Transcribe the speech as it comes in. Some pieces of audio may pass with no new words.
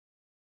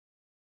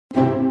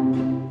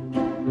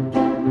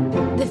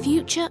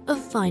Future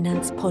of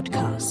Finance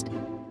podcast,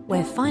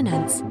 where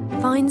finance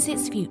finds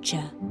its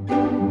future.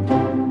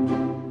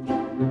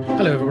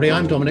 Hello everybody,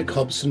 I'm Dominic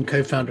Hobson,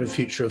 co-founder of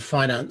Future of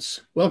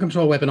Finance. Welcome to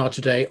our webinar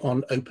today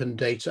on open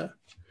data.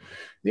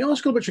 The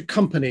article which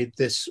accompanied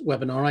this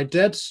webinar, I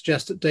dared to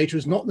suggest that data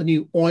is not the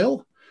new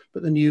oil,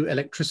 but the new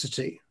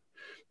electricity.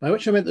 By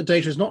which I meant that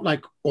data is not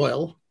like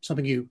oil,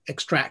 something you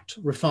extract,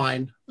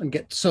 refine, and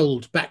get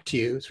sold back to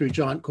you through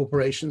giant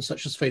corporations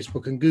such as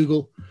Facebook and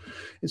Google.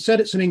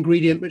 Instead, it's an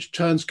ingredient which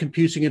turns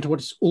computing into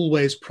what it's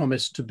always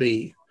promised to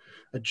be,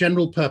 a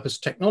general purpose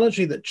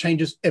technology that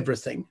changes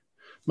everything,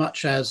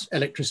 much as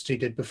electricity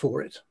did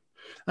before it.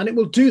 And it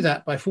will do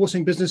that by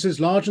forcing businesses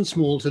large and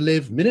small to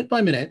live minute by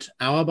minute,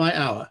 hour by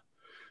hour,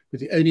 with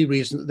the only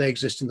reason that they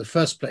exist in the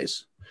first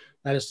place,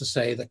 that is to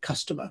say, the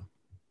customer.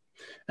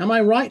 Am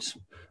I right?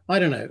 I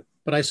don't know,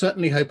 but I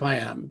certainly hope I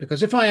am,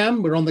 because if I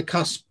am, we're on the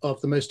cusp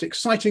of the most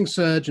exciting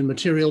surge in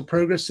material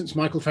progress since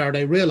Michael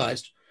Faraday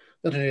realized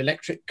that an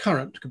electric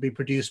current could be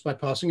produced by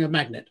passing a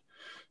magnet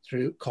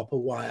through copper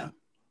wire.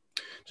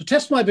 To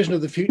test my vision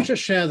of the future,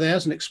 share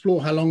theirs, and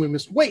explore how long we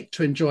must wait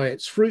to enjoy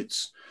its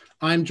fruits,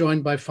 I'm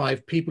joined by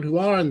 5 people who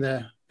are, in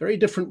their very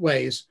different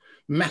ways,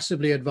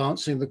 massively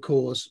advancing the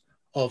cause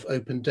of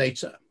open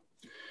data.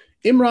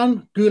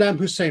 Imran Ghulam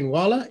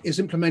Hussainwala is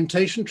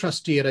Implementation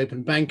Trustee at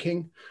Open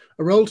Banking,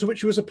 a role to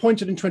which he was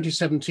appointed in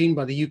 2017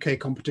 by the UK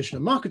Competition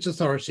and Markets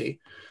Authority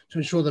to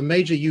ensure the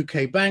major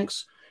UK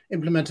banks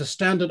implement a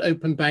standard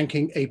open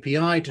banking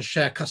API to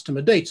share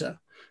customer data,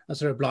 as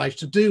they're obliged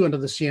to do under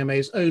the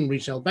CMA's own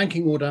retail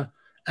banking order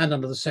and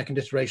under the second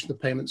iteration of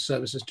the Payment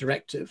Services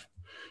Directive.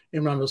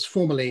 Imran was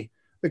formerly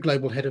the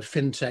global head of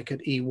fintech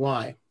at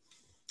EY.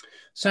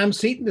 Sam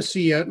Seaton is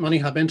CEO at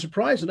MoneyHub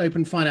Enterprise, an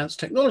open finance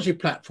technology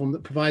platform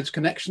that provides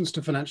connections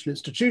to financial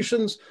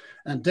institutions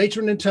and data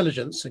and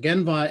intelligence,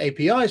 again via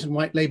APIs and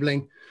white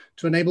labeling,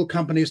 to enable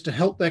companies to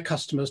help their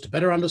customers to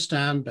better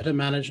understand, better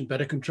manage, and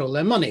better control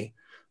their money,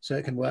 so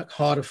it can work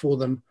harder for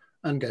them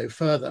and go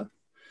further.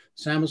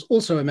 Sam is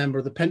also a member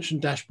of the Pension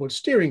Dashboard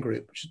Steering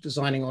Group, which is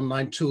designing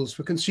online tools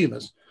for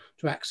consumers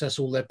to access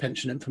all their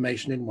pension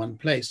information in one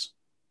place.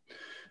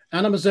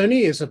 Anna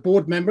Mazzoni is a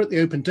board member at the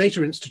Open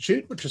Data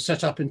Institute, which was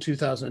set up in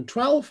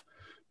 2012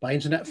 by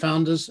internet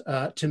founders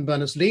Tim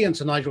Berners-Lee and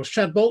Sir Nigel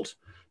Shadbolt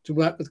to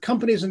work with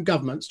companies and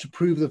governments to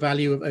prove the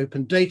value of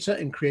open data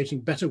in creating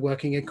better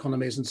working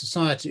economies and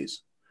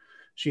societies.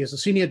 She is a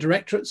senior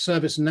director at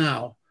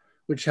ServiceNow,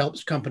 which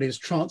helps companies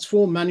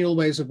transform manual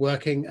ways of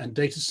working and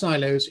data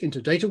silos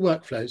into data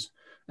workflows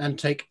and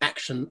take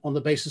action on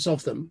the basis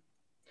of them.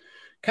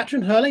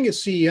 Katrin Hurling is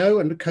CEO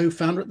and a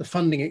co-founder at The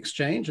Funding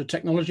Exchange, a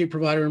technology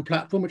provider and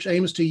platform which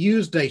aims to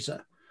use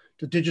data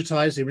to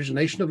digitize the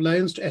origination of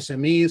loans to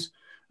SMEs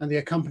and the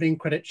accompanying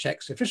credit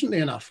checks efficiently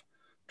enough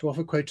to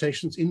offer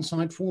quotations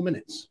inside 4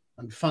 minutes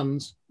and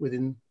funds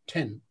within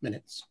 10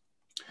 minutes.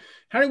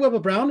 Harry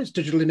Weber-Brown is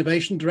Digital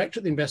Innovation Director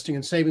at the Investing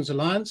and Savings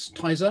Alliance,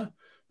 TISA,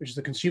 which is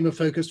a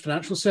consumer-focused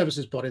financial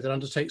services body that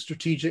undertakes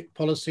strategic,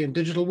 policy and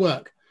digital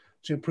work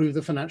to improve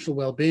the financial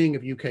well-being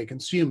of UK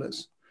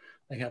consumers.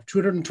 They have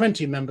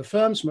 220 member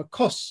firms from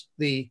across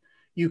the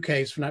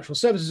UK's financial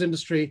services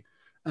industry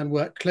and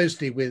work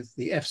closely with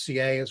the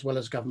FCA as well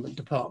as government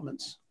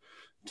departments.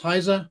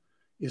 TISA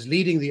is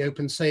leading the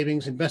Open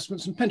Savings,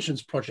 Investments and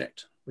Pensions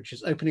project, which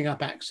is opening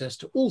up access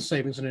to all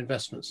savings and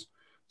investments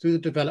through the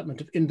development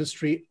of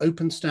industry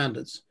open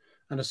standards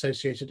and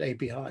associated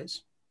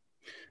APIs.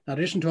 Now, in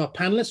addition to our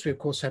panelists, we of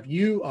course have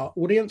you, our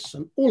audience,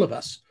 and all of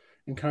us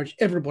encourage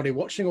everybody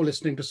watching or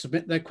listening to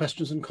submit their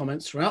questions and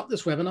comments throughout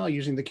this webinar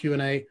using the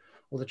Q&A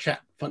or the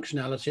chat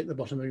functionality at the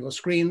bottom of your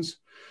screens.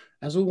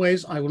 As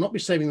always, I will not be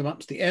saving them up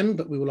to the end,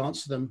 but we will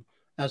answer them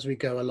as we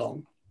go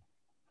along.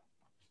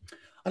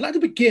 I'd like to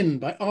begin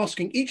by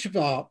asking each of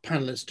our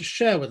panelists to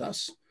share with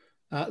us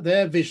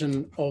their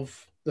vision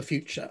of the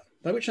future,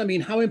 by which I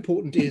mean how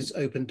important is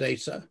open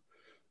data,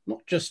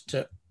 not just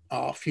to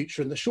our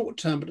future in the short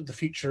term, but the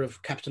future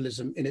of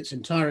capitalism in its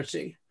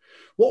entirety.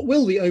 What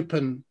will the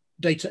open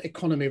data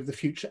economy of the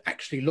future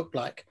actually look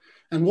like?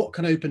 And what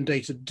can open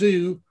data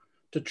do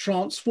to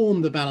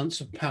transform the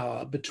balance of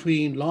power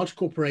between large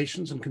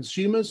corporations and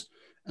consumers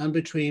and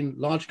between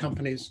large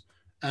companies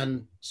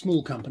and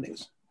small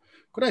companies?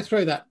 Could I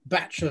throw that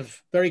batch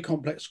of very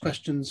complex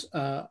questions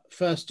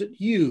first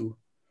at you,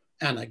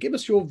 Anna? Give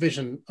us your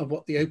vision of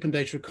what the open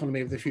data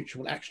economy of the future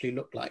will actually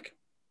look like.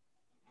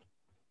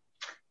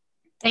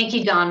 Thank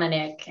you,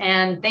 Dominic.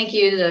 And thank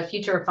you to the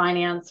Future of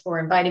Finance for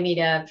inviting me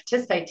to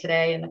participate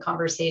today in the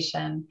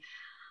conversation.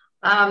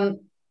 Well,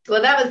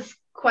 that was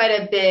quite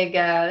a big,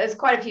 there's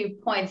quite a few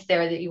points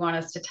there that you want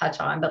us to touch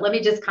on, but let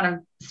me just kind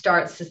of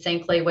start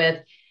succinctly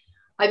with,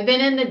 I've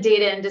been in the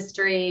data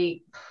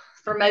industry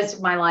for most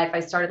of my life.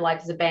 I started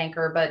life as a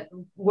banker, but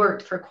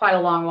worked for quite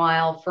a long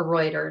while for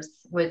Reuters,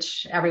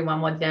 which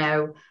everyone would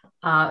know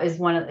is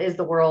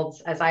the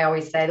world's, as I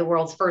always say, the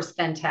world's first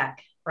fintech,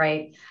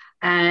 right?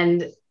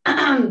 And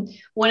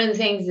one of the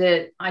things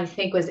that I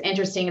think was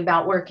interesting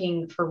about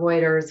working for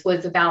Reuters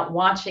was about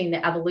watching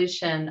the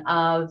evolution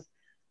of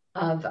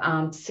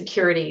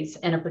securities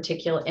in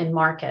in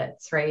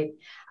markets, right?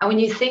 And when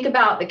you think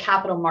about the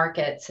capital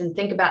markets and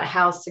think about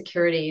how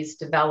securities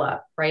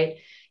develop, right?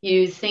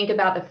 You think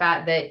about the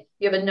fact that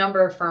you have a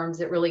number of firms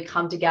that really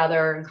come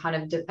together and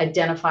kind of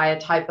identify a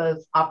type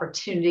of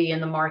opportunity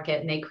in the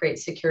market, and they create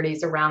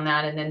securities around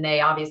that. And then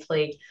they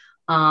obviously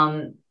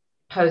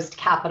post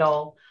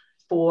capital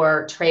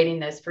for trading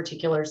those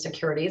particular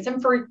securities.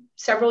 And for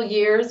several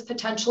years,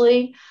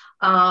 potentially,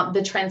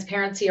 the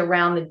transparency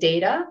around the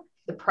data,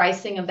 the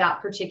pricing of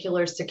that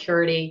particular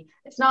security,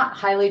 it's not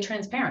highly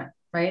transparent,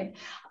 right?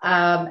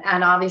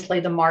 And obviously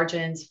the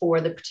margins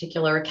for the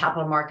particular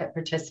capital market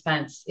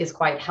participants is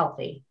quite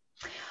healthy.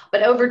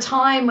 But over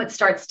time, what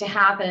starts to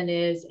happen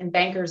is, and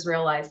bankers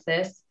realize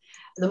this,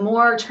 the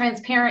more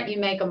transparent you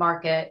make a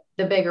market,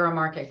 the bigger a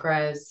market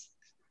grows,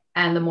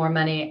 and the more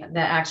money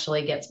that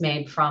actually gets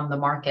made from the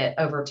market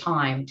over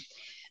time.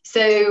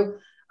 So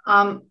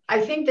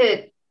I think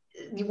that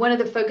one of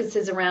the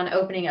focuses around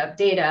opening up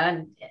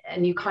data,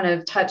 and you kind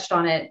of touched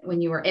on it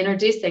when you were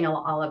introducing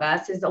all of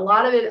us, is a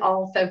lot of it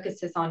all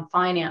focuses on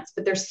finance,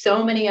 but there's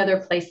so many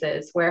other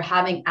places where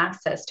having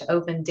access to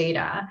open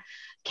data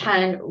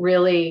can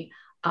really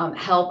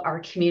help our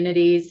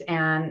communities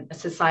and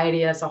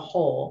society as a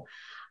whole.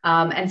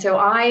 And so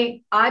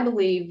I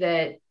believe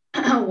that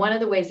one of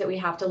the ways that we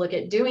have to look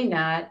at doing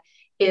that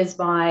is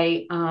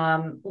by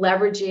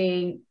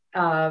leveraging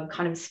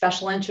kind of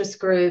special interest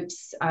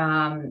groups,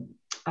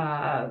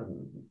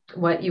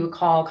 what you would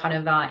call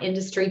kind of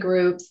industry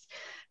groups,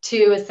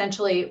 to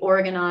essentially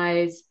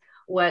organize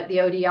what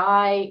the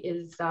ODI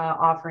is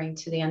offering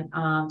to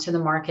the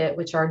market,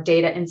 which are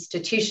data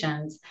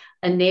institutions,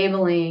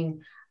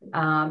 enabling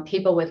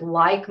people with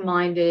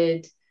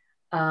like-minded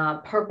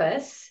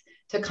purpose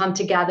to come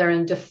together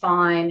and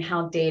define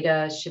how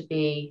data should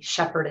be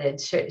shepherded,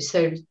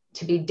 so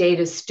to be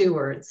data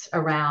stewards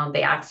around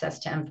the access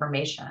to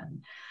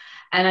information.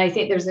 And I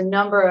think there's a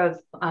number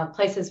of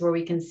places where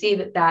we can see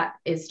that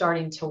is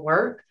starting to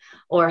work,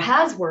 or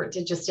has worked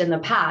just in the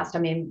past. I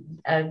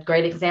mean, a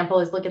great example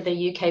is look at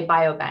the UK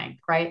Biobank,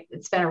 right?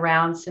 It's been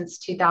around since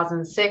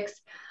 2006.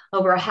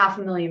 Over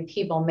 500,000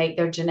 people make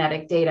their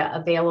genetic data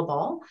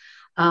available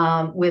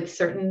with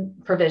certain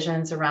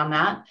provisions around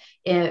that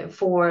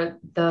for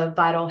the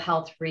vital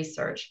health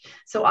research.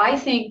 So I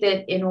think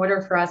that in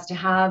order for us to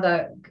have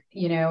a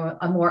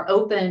more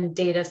open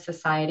data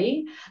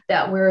society,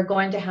 that we're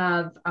going to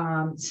have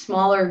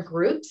smaller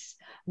groups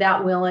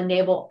that will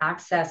enable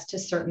access to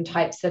certain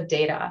types of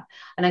data.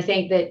 And I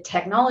think that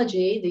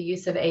technology, the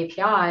use of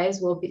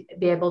APIs, will be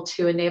able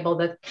to enable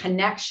the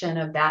connection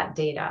of that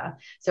data.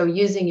 So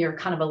using your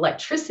kind of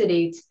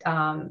electricity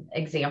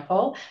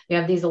example, you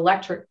have these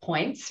electric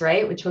points,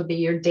 right, which would be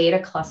your data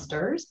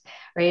clusters,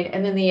 right?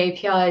 And then the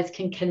APIs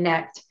can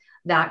connect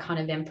that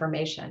kind of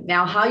information.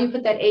 Now, how you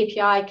put that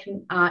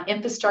API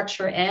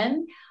infrastructure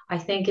in, I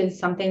think, is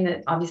something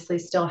that obviously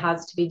still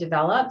has to be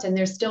developed, and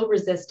there's still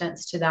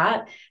resistance to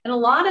that. And a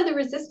lot of the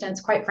resistance,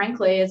 quite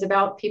frankly, is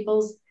about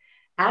people's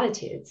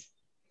attitudes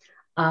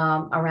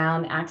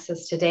around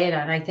access to data.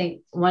 And I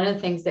think one of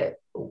the things that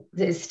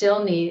is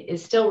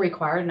still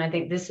required, and I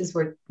think this is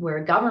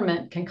where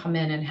government can come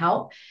in and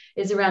help,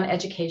 is around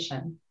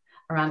education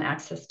around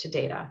access to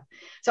data.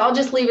 So I'll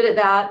just leave it at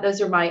that.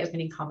 Those are my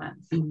opening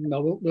comments.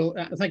 No, we'll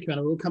thank you,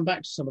 Anna. We'll come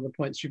back to some of the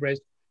points you've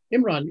raised.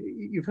 Imran,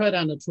 you've heard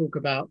Anna talk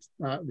about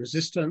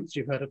resistance.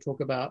 You've heard her talk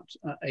about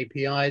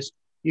APIs.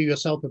 You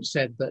yourself have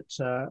said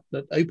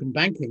that open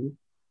banking,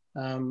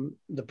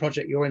 the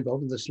project you're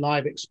involved in, this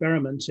live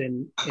experiment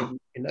in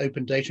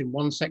open data in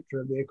one sector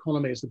of the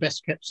economy, is the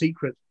best kept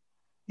secret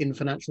in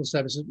financial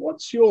services.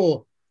 What's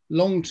your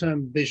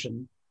long-term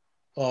vision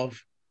of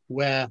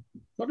where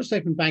not just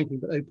open banking,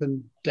 but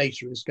open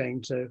data is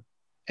going to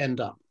end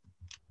up?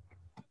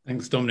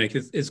 Thanks, Dominic.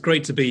 It's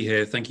great to be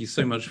here. Thank you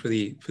so much for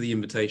the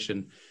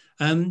invitation.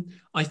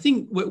 I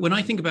think when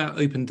I think about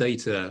open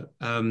data,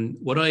 and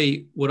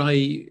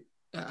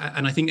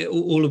I think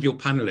all of your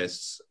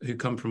panelists who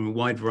come from a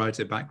wide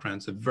variety of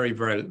backgrounds have very,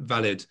 very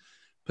valid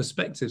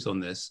perspectives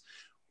on this.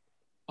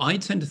 I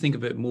tend to think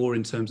of it more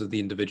in terms of the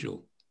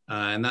individual.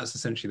 And that's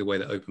essentially the way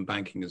that open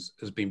banking has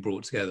been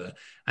brought together.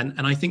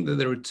 And I think that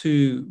there are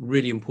two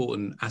really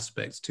important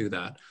aspects to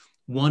that.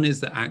 One is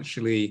that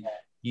actually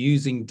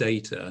using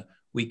data,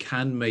 we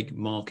can make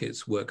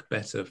markets work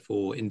better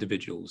for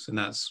individuals, and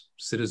that's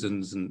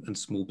citizens and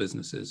small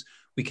businesses.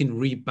 We can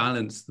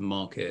rebalance the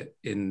market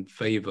in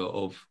favor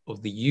of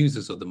the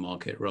users of the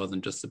market rather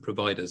than just the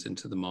providers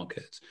into the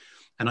market.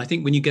 And I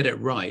think when you get it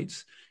right,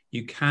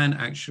 you can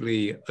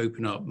actually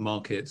open up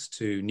markets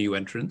to new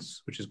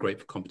entrants, which is great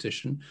for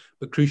competition,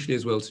 but crucially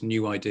as well to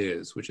new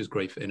ideas, which is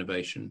great for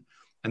innovation.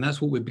 And that's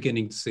what we're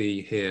beginning to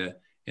see here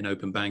in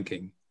open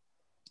banking.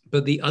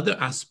 But the other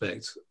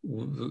aspect,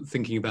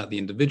 thinking about the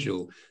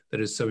individual, that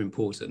is so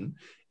important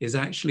is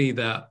actually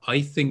that I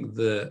think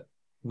that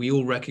we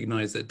all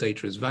recognize that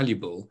data is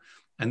valuable,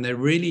 and there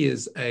really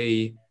is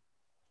a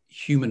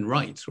human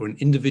right or an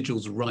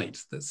individual's right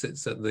that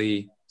sits at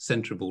the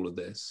center of all of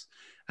this.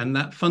 And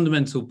that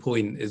fundamental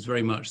point is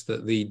very much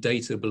that the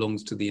data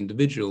belongs to the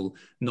individual,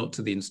 not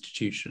to the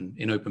institution.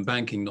 In open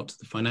banking, not to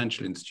the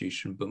financial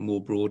institution, but more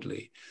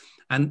broadly.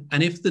 And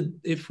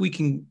if we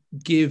can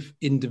give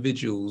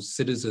individuals,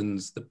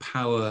 citizens, the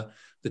power,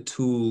 the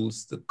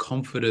tools, the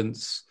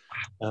confidence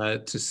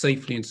to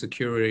safely and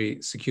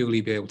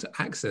securely be able to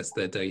access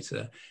their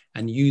data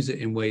and use it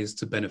in ways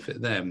to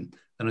benefit them,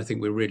 then I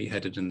think we're really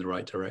headed in the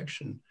right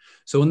direction.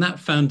 So on that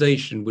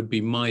foundation would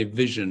be my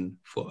vision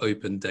for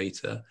open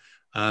data.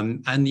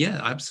 And yeah,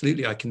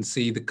 absolutely, I can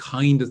see the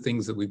kind of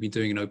things that we've been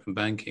doing in open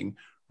banking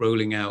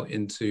rolling out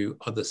into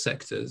other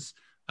sectors,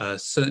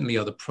 certainly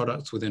other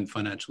products within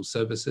financial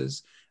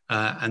services,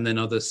 and then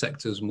other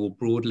sectors more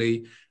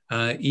broadly,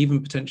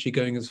 even potentially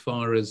going as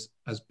far as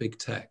big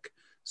tech.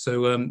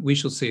 So we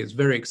shall see. It's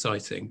very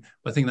exciting.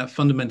 But I think that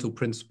fundamental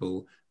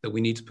principle that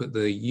we need to put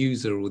the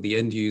user or the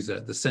end user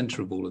at the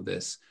center of all of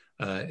this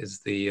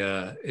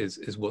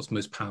is what's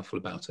most powerful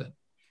about it.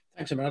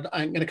 Thanks, Imran.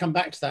 I'm going to come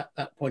back to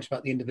that point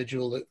about the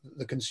individual,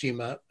 the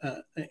consumer,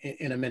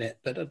 in a minute.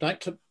 But I'd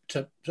like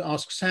to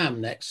ask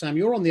Sam next. Sam,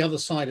 you're on the other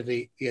side of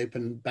the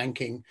open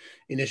banking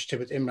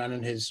initiative that Imran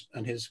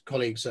and his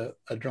colleagues are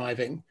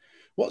driving.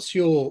 What's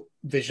your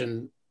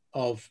vision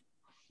of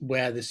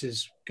where this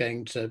is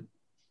going to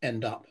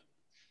end up?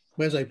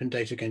 Where's open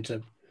data going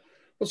to?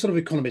 What sort of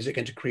economy is it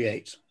going to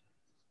create?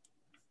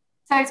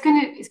 So it's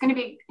going to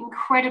be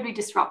incredibly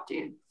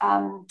disruptive.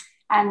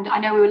 And I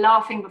know we were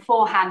laughing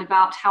beforehand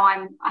about how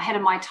I'm ahead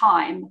of my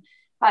time,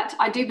 but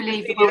I do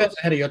believe you're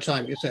ahead of your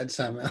time. You said,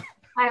 Sam.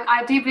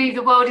 I do believe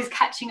the world is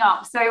catching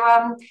up. So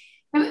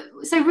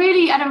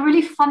really, at a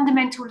really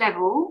fundamental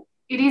level,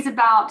 it is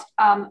about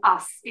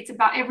us. It's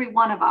about every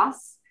one of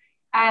us,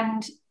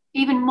 and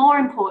even more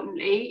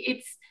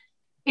importantly,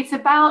 it's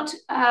about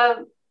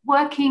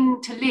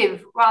working to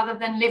live rather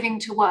than living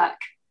to work.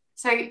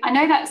 So I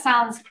know that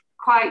sounds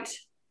quite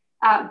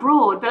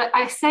broad, but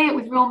I say it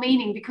with real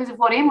meaning because of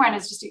what Imran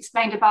has just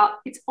explained about.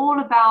 It's all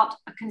about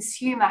a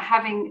consumer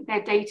having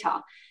their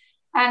data.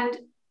 And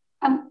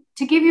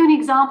to give you an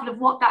example of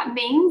what that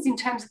means in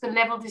terms of the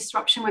level of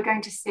disruption we're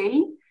going to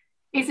see,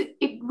 is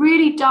it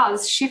really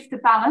does shift the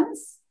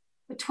balance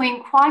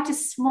between quite a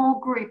small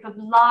group of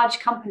large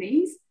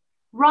companies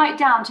right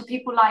down to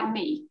people like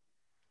me.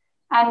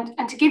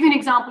 And to give you an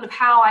example of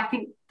how I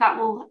think that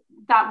will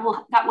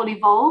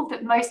evolve,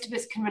 that most of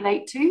us can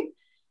relate to,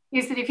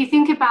 is that if you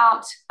think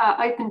about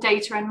open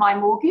data and my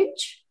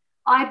mortgage,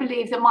 I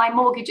believe that my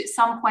mortgage at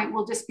some point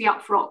will just be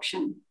up for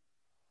auction.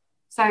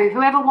 So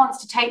whoever wants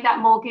to take that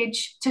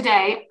mortgage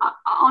today,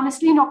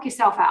 honestly, knock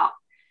yourself out,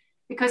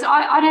 because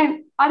I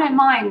don't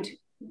mind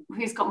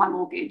who's got my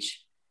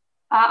mortgage.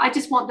 I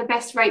just want the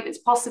best rate that's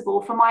possible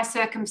for my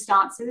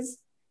circumstances.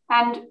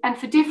 And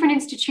for different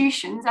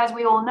institutions, as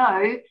we all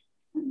know,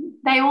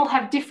 they all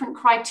have different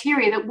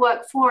criteria that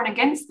work for and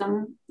against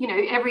them,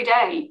 every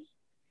day.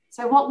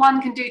 So what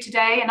one can do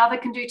today, another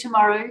can do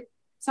tomorrow.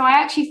 So I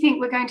actually think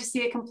we're going to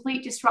see a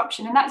complete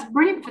disruption, and that's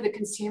brilliant for the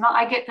consumer.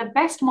 I get the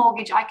best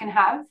mortgage I can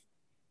have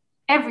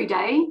every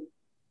day.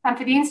 And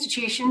for the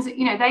institutions,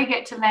 they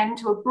get to lend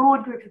to a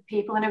broad group of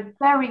people in a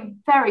very,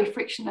 very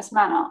frictionless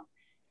manner.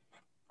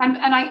 And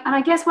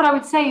I guess what I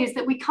would say is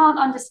that we can't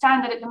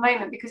understand that at the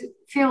moment because it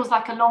feels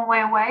like a long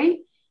way away,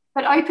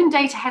 but open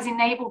data has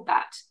enabled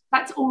that.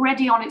 That's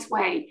already on its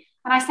way.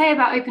 And I say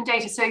about open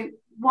data, so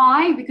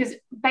why? Because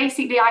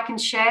basically I can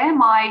share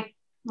my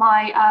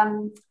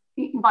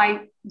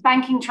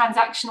banking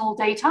transactional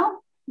data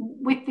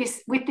with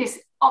this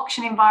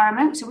auction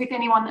environment, so with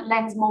anyone that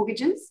lends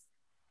mortgages.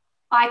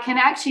 I can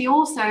actually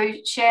also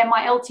share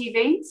my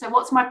LTV, so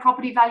what's my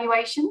property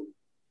valuation?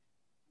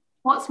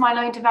 What's my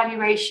loan to value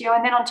ratio?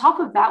 And then on top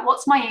of that,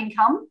 what's my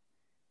income?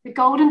 The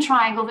golden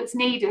triangle that's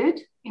needed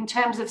in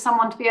terms of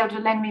someone to be able to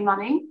lend me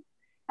money.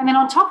 And then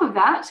on top of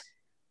that,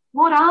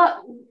 what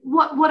are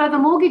the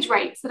mortgage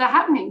rates that are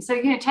happening?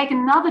 So, take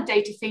another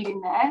data feed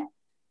in there,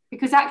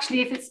 because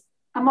actually if it's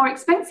a more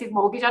expensive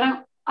mortgage, I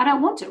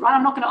don't want it, right?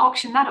 I'm not going to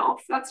auction that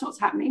off. That's what's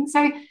happening.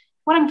 So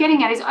what I'm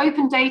getting at is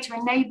open data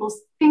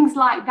enables things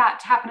like that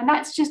to happen. And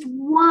that's just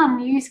one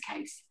use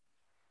case.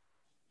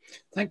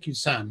 Thank you,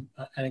 Sam.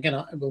 And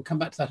again, we'll come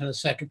back to that in a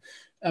second.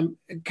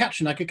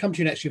 Katrin, I could come to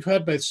you next. You've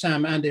heard both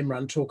Sam and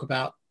Imran talk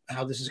about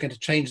how this is going to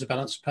change the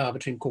balance of power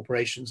between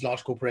corporations,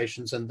 large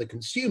corporations, and the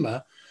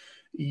consumer.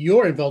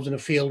 You're involved in a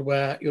field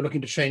where you're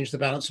looking to change the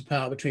balance of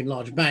power between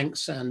large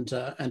banks and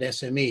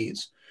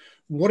SMEs.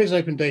 What is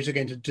open data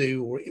going to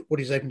do, or what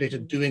is open data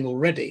doing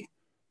already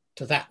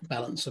to that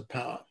balance of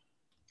power?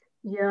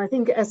 Yeah, I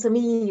think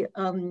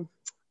SME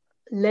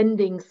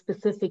lending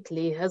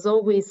specifically has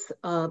always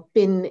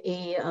been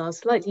a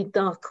slightly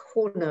dark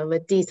corner where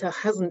data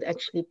hasn't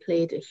actually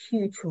played a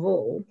huge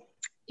role,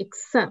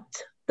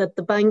 except that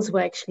the banks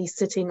were actually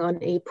sitting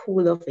on a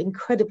pool of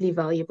incredibly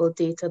valuable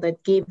data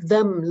that gave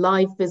them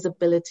live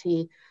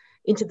visibility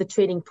into the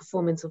trading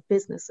performance of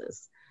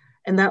businesses.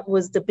 And that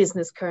was the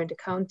business current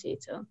account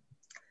data.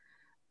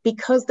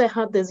 Because they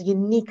had this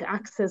unique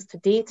access to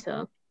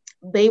data,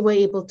 they were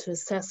able to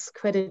assess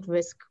credit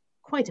risk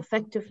quite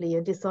effectively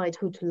and decide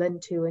who to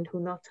lend to and who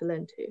not to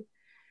lend to.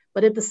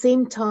 But at the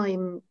same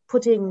time,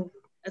 putting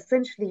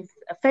essentially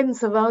a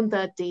fence around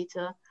that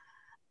data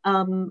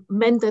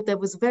meant that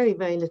there was very,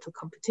 very little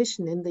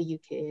competition in the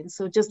UK. And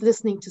so just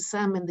listening to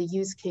Sam and the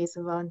use case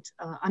around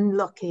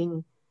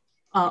unlocking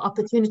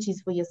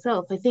opportunities for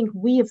yourself, I think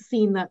we have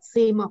seen that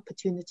same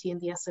opportunity in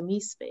the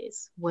SME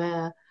space,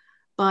 where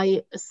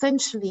by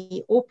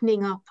essentially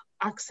opening up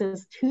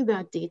access to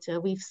that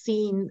data, we've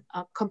seen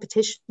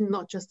competition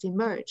not just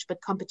emerge,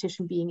 but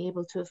competition being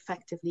able to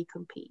effectively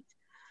compete.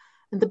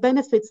 And the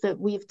benefits that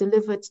we've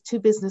delivered to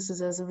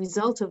businesses as a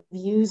result of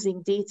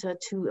using data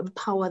to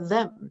empower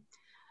them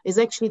is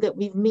actually that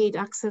we've made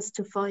access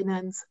to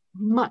finance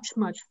much,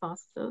 much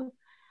faster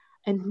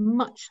and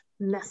much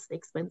less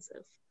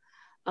expensive.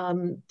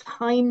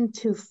 Time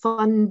to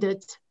fund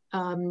it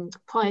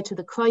prior to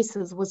the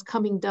crisis was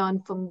coming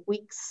down from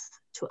weeks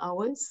to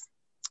hours.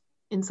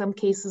 In some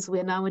cases,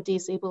 we're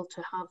nowadays able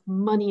to have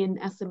money in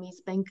SME's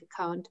bank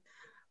account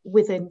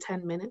within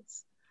 10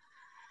 minutes.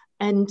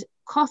 And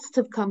costs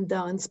have come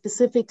down.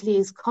 Specifically,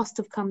 is costs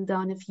have come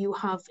down if you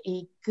have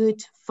a good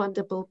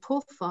fundable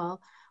profile,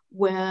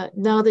 where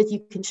now that you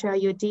can share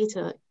your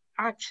data,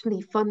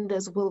 actually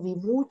funders will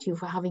reward you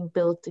for having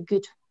built a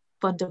good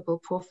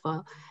fundable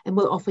profile and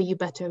will offer you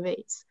better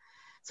rates.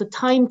 So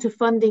time to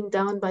funding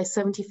down by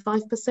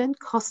 75%,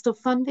 cost of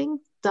funding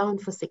down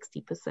for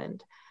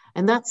 60%.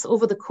 And that's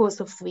over the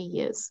course of 3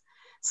 years.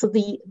 So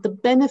the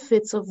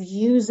benefits of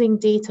using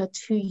data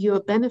to your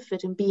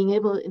benefit and being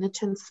able in a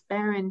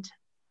transparent,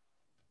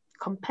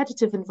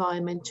 competitive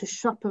environment to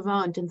shop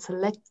around and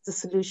select the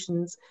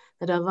solutions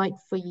that are right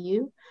for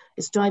you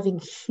is driving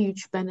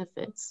huge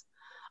benefits.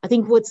 I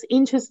think what's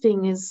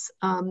interesting is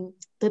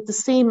that the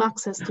same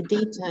access to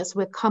data as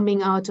we're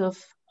coming out of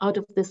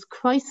this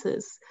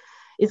crisis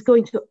is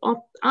going to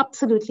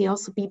absolutely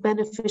also be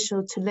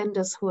beneficial to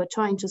lenders who are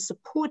trying to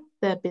support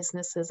their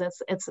businesses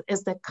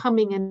as they're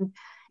coming and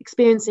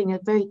experiencing a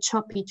very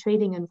choppy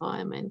trading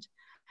environment.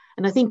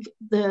 And I think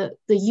the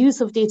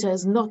use of data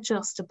is not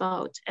just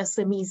about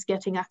SMEs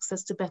getting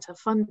access to better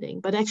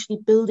funding, but actually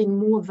building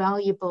more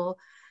valuable,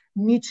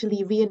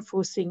 mutually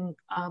reinforcing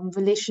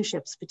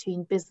relationships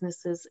between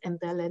businesses and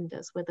their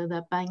lenders, whether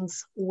they're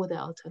banks or their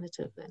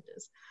alternative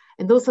lenders.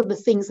 And those are the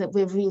things that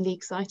we're really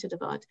excited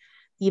about.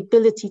 The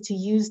ability to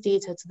use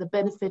data to the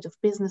benefit of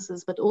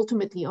businesses, but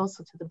ultimately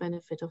also to the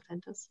benefit of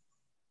lenders.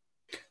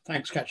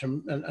 Thanks, Katja,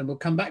 and we'll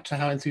come back to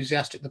how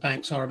enthusiastic the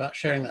banks are about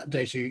sharing that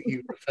data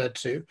you referred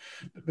to.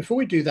 But before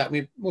we do that,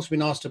 we've also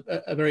been asked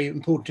a very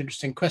important,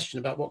 interesting question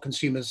about what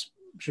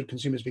should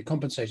consumers be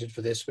compensated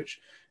for this, which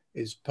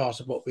is part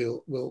of what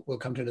we'll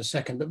come to in a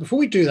second. But before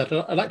we do that,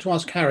 I'd like to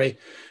ask Harry.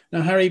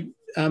 Now, Harry,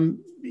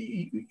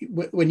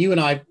 when you and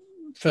I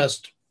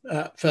first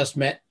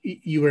met,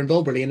 you were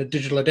involved really in a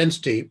digital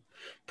identity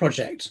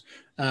project,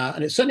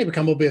 and it's certainly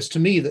become obvious to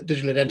me that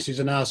digital identities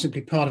are now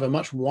simply part of a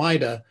much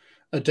wider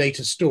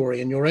data story,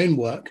 and your own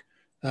work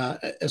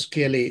has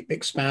clearly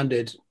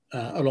expanded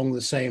along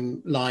the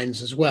same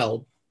lines as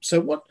well. So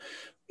what,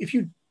 if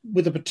you,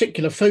 with a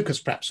particular focus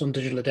perhaps on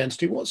digital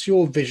identity, what's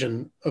your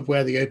vision of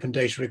where the open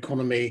data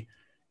economy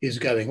is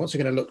going? What's it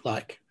going to look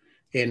like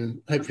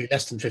in hopefully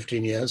less than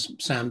 15 years,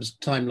 Sam's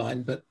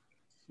timeline, but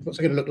what's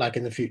it going to look like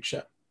in the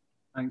future?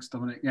 Thanks,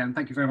 Dominic. Yeah, and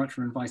thank you very much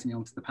for inviting me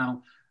onto the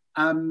panel.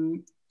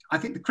 I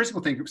think the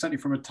critical thing, certainly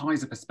from a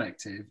Tizer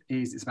perspective,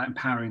 is it's about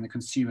empowering the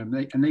consumer,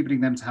 enabling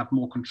them to have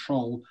more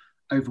control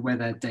over where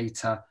their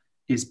data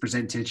is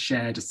presented,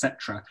 shared,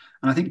 etc.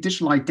 And I think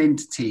digital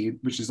identity,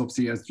 which is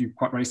obviously, as you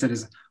quite rightly said,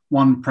 is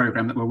one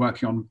program that we're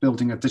working on,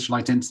 building a digital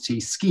identity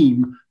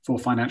scheme for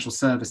financial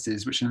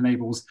services, which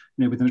enables,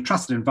 within a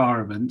trusted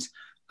environment,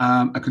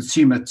 a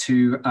consumer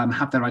to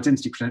have their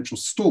identity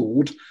credentials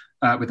stored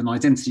with an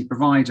identity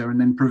provider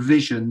and then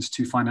provisioned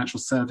to financial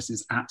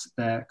services at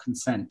their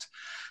consent.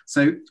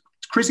 So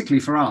critically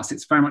for us,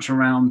 it's very much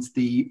around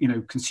the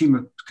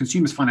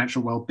consumers'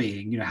 financial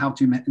well-being. How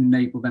to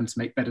enable them to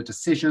make better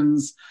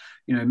decisions.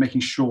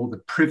 Making sure the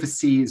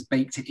privacy is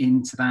baked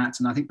into that,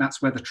 and I think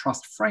that's where the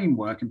trust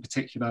framework, in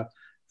particular,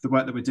 the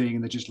work that we're doing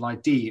in the digital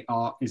ID,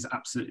 is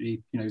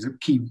absolutely is a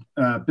key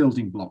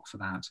building block for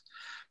that.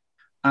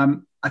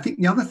 I think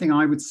the other thing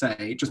I would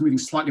say, just moving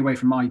slightly away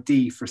from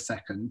ID for a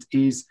second,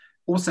 is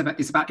also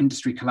it's about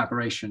industry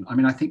collaboration. I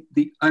mean, I think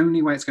the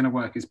only way it's going to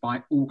work is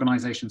by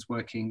organisations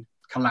working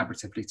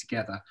collaboratively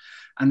together.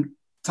 And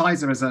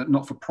Tizer, as a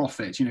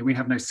not-for-profit, we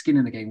have no skin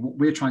in the game. What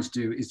we're trying to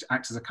do is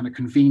act as a kind of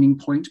convening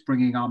point,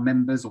 bringing our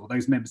members or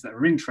those members that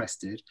are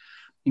interested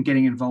in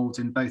getting involved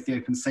in both the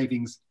Open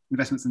Savings,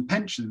 Investments and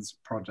Pensions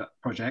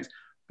project,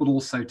 but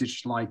also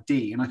digital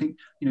ID. And I think,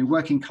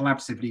 working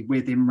collaboratively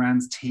with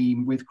Imran's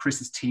team, with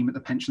Chris's team at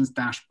the Pensions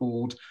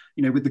Dashboard,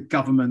 with the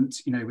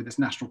government, with this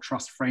National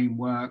Trust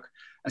framework,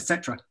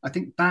 etc. I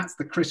think that's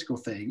the critical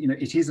thing.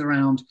 It is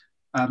around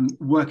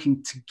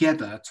working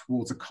together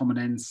towards a common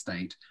end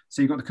state.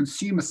 So you've got the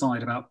consumer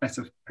side about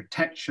better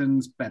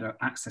protections, better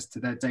access to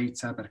their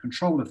data, better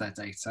control of their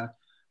data.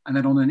 And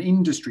then on an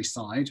industry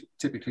side,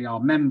 typically our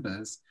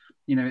members,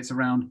 You know, it's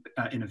around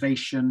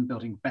innovation,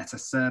 building better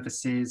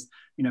services,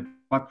 you know,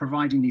 by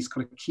providing these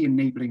kind of key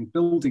enabling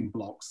building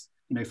blocks,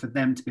 you know, for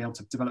them to be able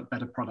to develop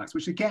better products,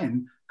 which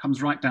again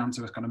comes right down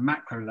to a kind of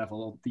macro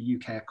level of the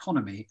UK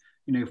economy.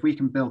 You know, if we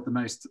can build the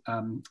most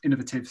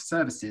innovative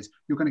services,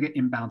 you're going to get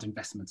inbound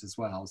investment as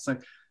well. So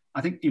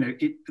I think, you know,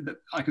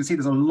 I can see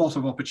there's a lot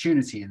of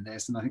opportunity in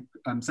this, and I think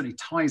certainly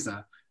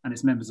Tizer and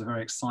its members are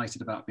very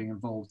excited about being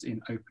involved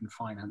in open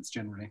finance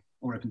generally,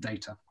 or open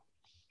data.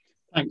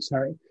 Thanks,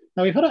 Harry.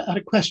 Now, we've had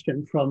a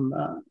question from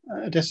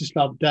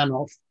Desislav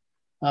Danov.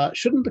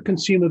 Shouldn't the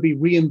consumer be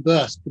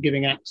reimbursed for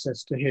giving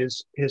access to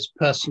his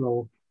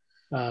personal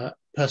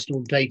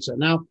data?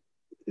 Now,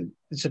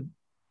 it's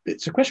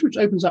a question which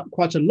opens up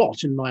quite a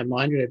lot in my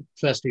mind. You know,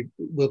 firstly,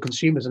 will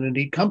consumers and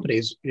indeed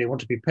companies, you know,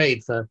 want to be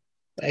paid for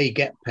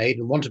get paid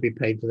and want to be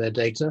paid for their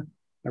data?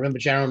 I remember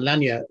Jaron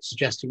Lanier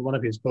suggesting in one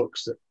of his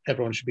books that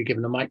everyone should be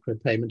given a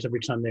micropayment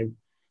every time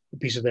a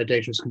piece of their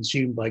data is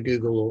consumed by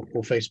Google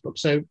or Facebook.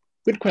 So,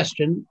 good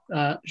question.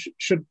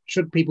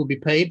 Should people be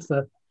paid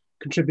for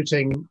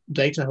contributing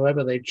data,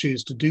 however they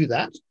choose to do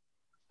that?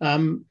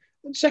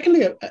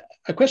 Secondly,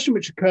 a question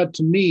which occurred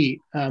to me,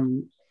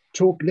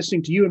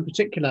 listening to you in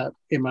particular,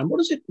 Imran, what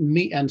does it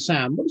mean, and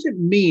Sam, what does it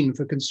mean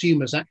for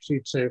consumers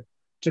actually to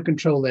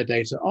control their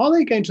data? Are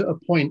they going to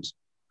appoint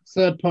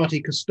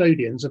third-party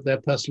custodians of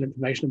their personal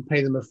information and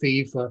pay them a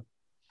fee for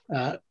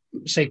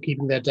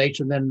safekeeping their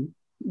data and then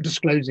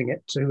disclosing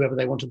it to whoever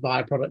they want to buy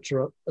a product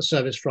or a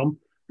service from?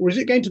 Or is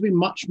it going to be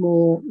much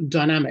more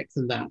dynamic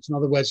than that? In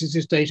other words, is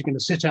this data going to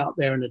sit out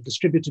there in a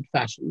distributed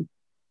fashion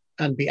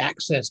and be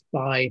accessed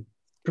by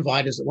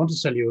providers that want to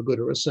sell you a good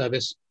or a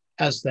service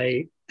as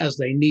they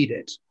need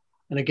it?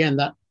 And again,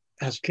 that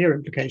has clear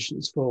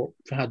implications for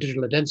how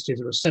digital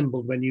identities are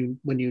assembled when you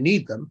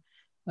need them.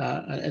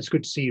 And it's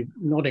good to see you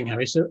nodding,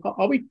 Harry. So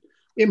are we,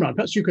 Imran,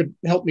 perhaps you could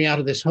help me out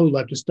of this hole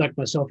I've just dug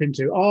myself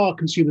into. Are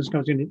consumers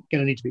going to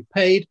need to be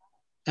paid?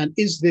 And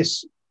is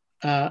this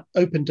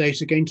open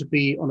data going to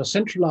be on a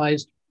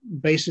centralized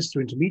basis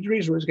through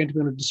intermediaries, or is it going to be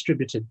on a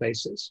distributed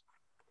basis?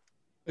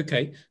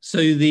 Okay, so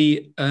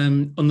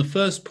on the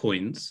first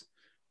point,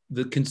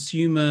 the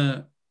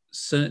consumer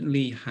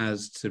certainly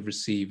has to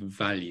receive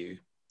value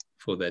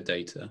for their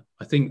data.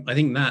 I think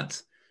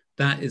that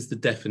is the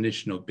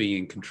definition of being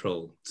in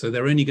control. So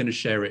they're only going to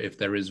share it if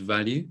there is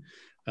value,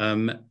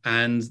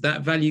 and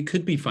that value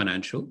could be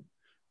financial.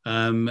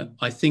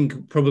 I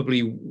think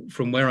probably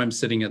from where I'm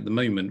sitting at the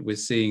moment, we're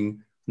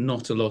seeing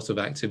not a lot of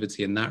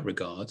activity in that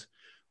regard,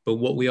 but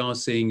what we are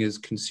seeing is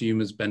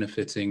consumers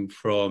benefiting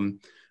from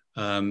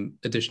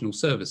additional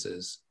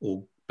services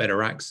or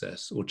better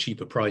access or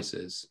cheaper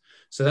prices.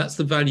 So that's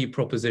the value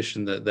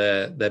proposition that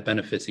they're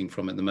benefiting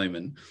from at the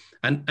moment.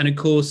 And of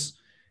course,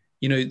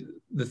 you know,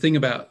 the thing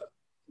about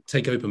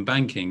take open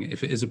banking,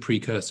 if it is a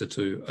precursor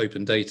to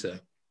open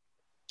data,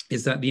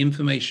 is that the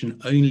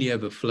information only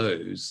ever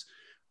flows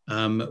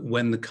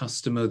when the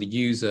customer, the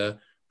user,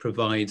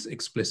 provides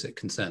explicit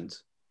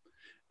consent.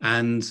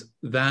 And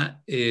that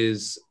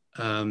is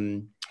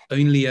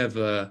only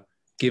ever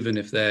given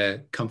if they're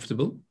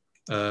comfortable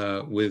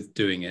with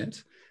doing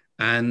it,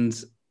 and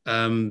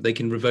they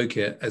can revoke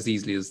it as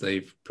easily as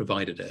they've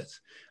provided it.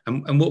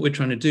 And what we're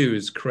trying to do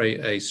is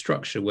create a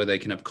structure where they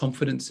can have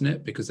confidence in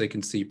it, because they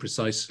can see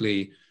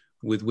precisely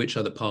with which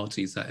other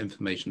parties that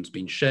information's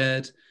been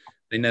shared.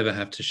 They never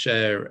have to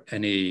share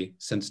any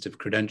sensitive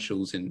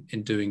credentials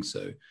in doing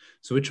so.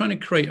 So we're trying to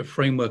create a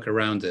framework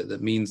around it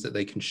that means that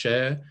they can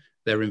share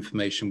their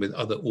information with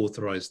other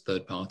authorized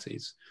third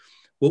parties.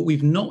 What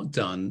we've not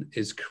done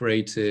is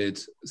created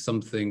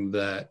something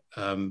that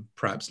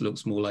perhaps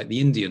looks more like the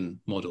Indian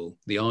model,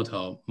 the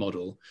Aadhaar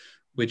model,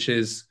 which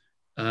is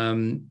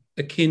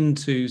akin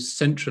to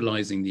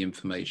centralizing the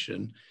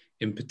information,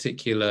 in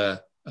particular,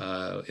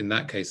 in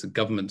that case, a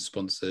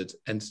government-sponsored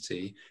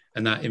entity,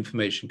 and that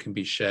information can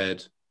be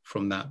shared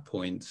from that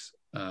point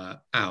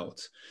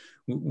out.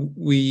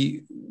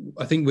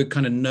 I think we're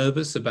kind of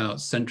nervous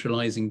about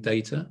centralizing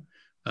data,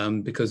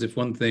 because if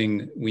one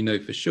thing we know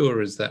for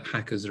sure is that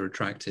hackers are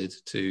attracted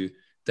to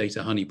data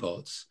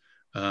honeypots.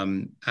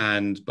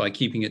 And by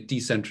keeping it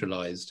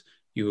decentralized,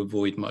 you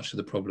avoid much of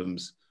the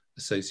problems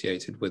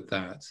associated with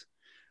that.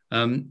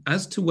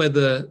 As to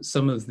whether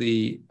some of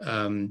the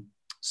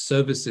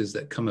services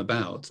that come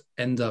about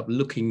end up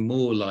looking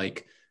more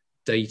like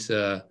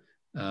data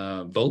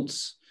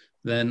vaults,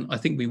 then I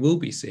think we will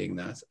be seeing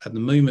that. At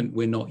the moment,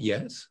 we're not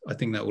yet. I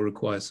think that will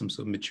require some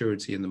sort of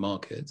maturity in the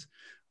market.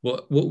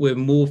 What we're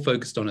more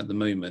focused on at the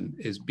moment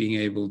is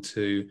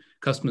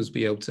customers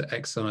be able to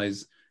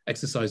exercise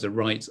a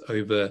right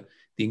over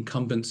the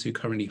incumbents who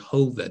currently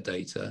hold their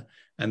data,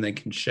 and they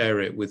can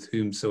share it with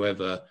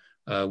whichsoever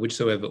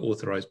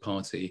authorized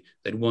party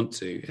they'd want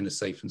to in a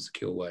safe and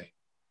secure way.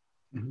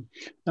 Mm-hmm.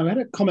 Now, I had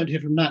a comment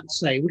here from Nat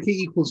say, Wiki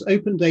equals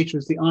open data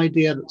is the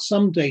idea that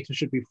some data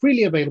should be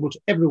freely available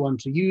to everyone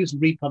to use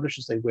and republish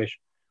as they wish,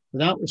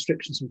 without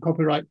restrictions from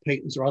copyright,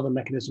 patents, or other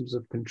mechanisms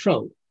of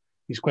control.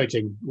 He's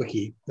quoting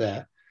Wiki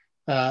there.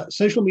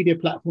 Social media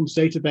platforms,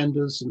 data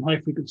vendors, and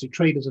high-frequency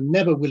traders are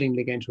never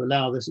willingly going to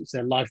allow this. It's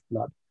their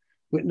lifeblood.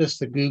 witness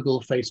the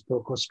Google,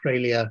 Facebook,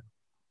 Australia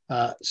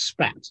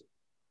spat.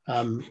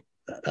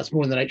 That's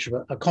more in the nature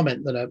of a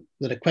comment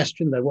than a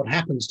question, though what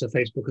happens to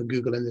Facebook and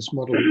Google in this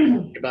model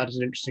about is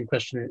an interesting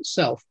question in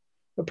itself.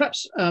 But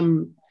perhaps,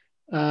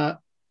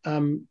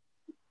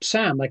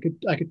 Sam, I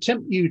could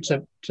tempt you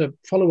to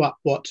follow up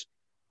what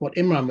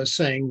Imran was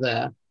saying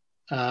there,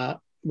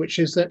 which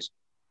is that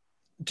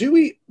do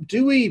we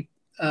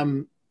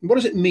what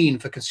does it mean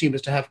for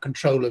consumers to have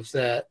control of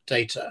their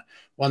data?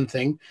 One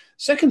thing.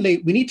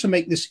 Secondly, we need to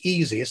make this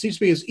easy. It needs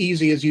to be as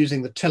easy as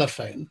using the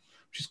telephone,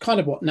 which is kind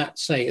of what Nat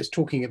Say is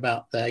talking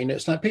about there.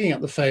 It's like picking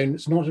up the phone.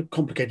 It's not a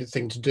complicated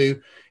thing to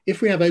do.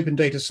 If we have open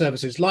data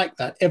services like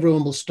that,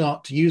 everyone will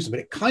start to use them.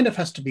 But it kind of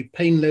has to be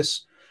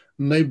painless,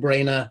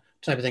 no-brainer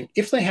type of thing.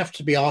 If they have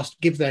to be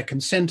asked, give their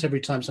consent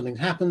every time something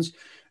happens.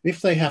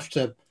 If they have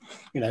to,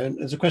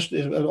 there's a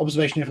question, an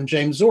observation here from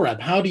James Zorab.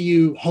 How do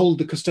you hold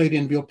the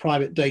custodian of your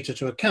private data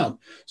to account?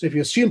 So if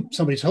you assume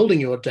somebody's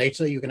holding your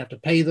data, you're going to have to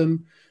pay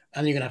them,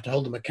 and you're going to have to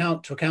hold them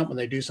to account when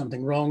they do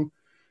something wrong.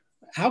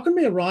 How can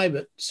we arrive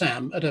at,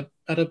 Sam, at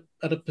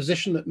a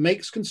position that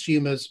makes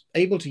consumers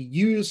able to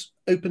use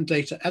open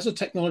data as a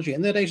technology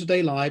in their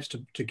day-to-day lives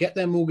to get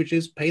their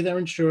mortgages, pay their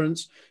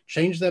insurance,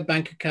 change their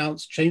bank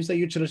accounts, change their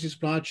utility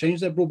supplier,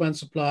 change their broadband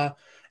supplier,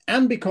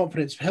 and be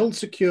confident it's held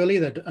securely,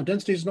 their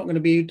identity is not going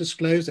to be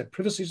disclosed, their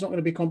privacy is not going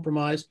to be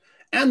compromised,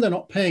 and they're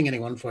not paying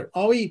anyone for it?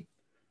 Are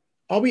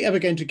we ever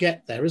going to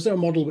get there? Is there a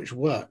model which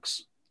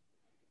works?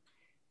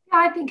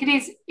 I think it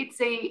is.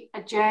 It's a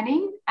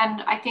journey,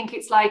 and I think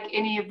it's like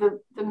any of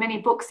the many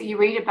books that you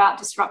read about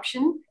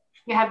disruption.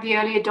 You have the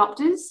early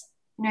adopters,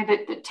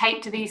 that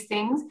take to these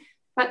things,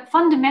 but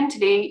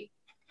fundamentally,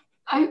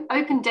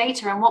 open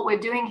data and what we're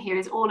doing here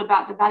is all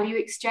about the value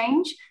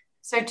exchange.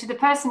 So, to the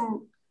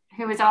person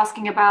who is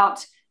asking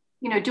about,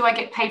 do I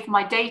get paid for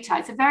my data?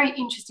 It's a very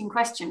interesting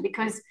question,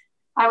 because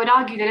I would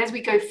argue that as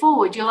we go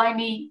forward, you'll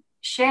only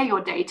share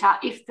your data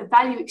if the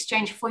value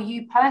exchange for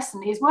you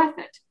personally is worth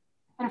it.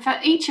 And for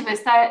each of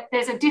us,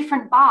 there's a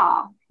different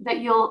bar that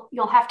you'll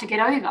have to get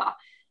over.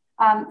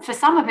 For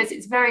some of us,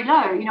 it's very low.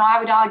 I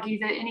would argue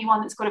that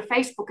anyone that's got a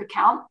Facebook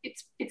account,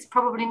 it's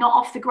probably not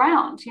off the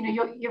ground.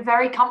 You're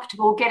very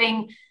comfortable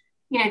getting,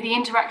 the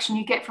interaction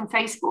you get from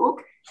Facebook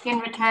in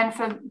return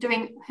for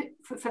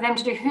them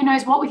to do who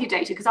knows what with your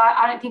data, because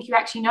I don't think you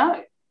actually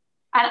know.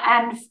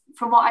 And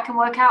from what I can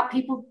work out,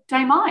 people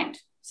don't mind.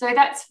 So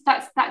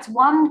that's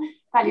one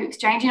value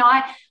exchange.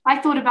 I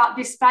thought about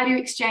this value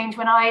exchange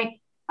when I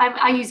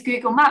use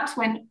Google Maps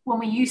when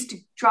we used to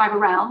drive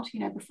around,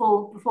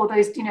 before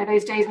those,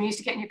 those days when you used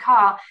to get in your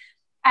car.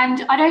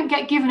 And I don't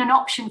get given an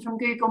option from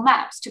Google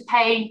Maps to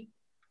pay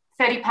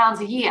 £30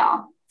 a year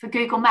for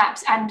Google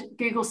Maps, and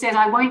Google says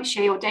I won't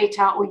share your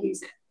data or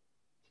use it.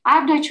 I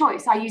have no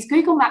choice. I use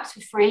Google Maps for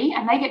free,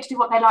 and they get to do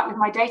what they like with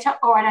my data,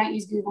 or I don't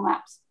use Google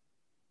Maps.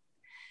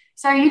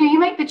 So, you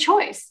make the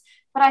choice.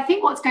 But I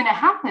think what's going to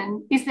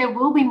happen is there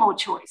will be more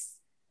choice.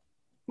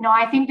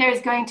 I think there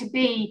is going to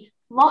be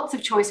lots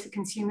of choice for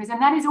consumers,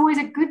 and that is always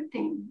a good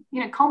thing.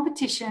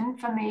 Competition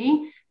for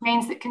me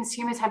means that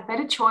consumers have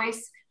better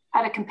choice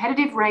at a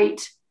competitive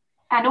rate.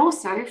 And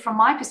also, from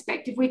my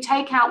perspective, we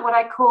take out what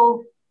I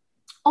call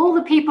all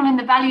the people in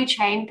the value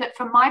chain that,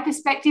 from my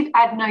perspective,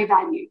 add no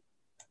value.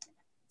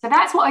 So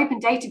that's what open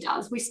data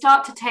does. We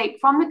start to take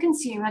from the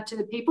consumer to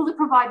the people that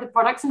provide the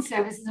products and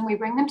services, and we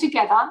bring them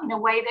together in a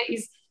way that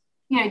is,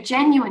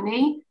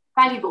 genuinely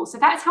valuable. So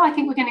that's how I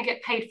think we're going to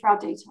get paid for our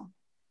data.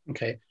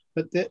 Okay.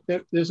 But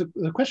there's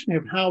a question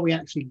here of how we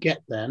actually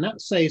get there. And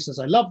that says,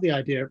 I love the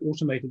idea of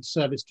automated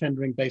service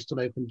tendering based on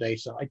open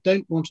data. I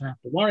don't want to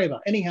have to worry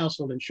about any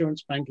household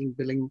insurance, banking,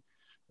 billing,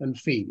 and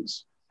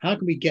fees. How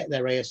can we get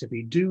there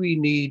ASAP? Do we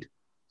need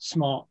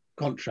smart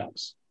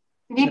contracts?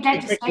 We need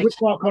legislation. Which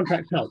smart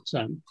contract helps,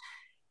 Sam?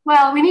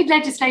 Well, we need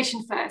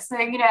legislation first. So,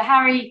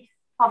 Harry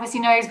obviously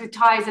knows with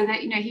Tizer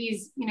that,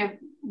 he's,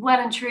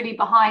 well and truly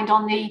behind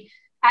on the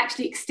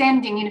actually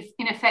extending,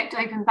 in effect,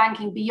 open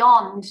banking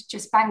beyond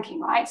just banking,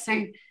 right?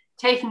 So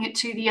taking it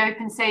to the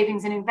open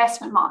savings and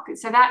investment market.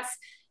 So that's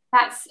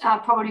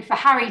probably for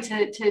Harry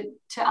to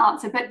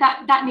answer, but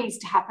that needs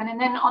to happen.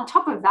 And then on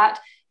top of that,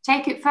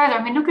 take it further.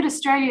 I mean, look at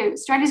Australia.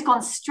 Australia's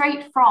gone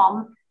straight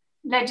from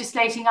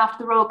legislating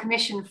after the Royal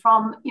Commission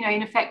from,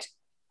 in effect,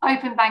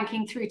 open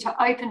banking through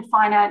to open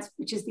finance,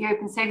 which is the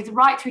open savings,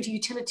 right through to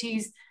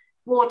utilities,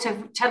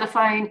 water,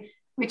 telephone,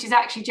 which is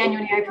actually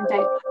genuinely open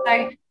data.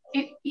 So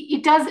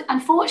it does,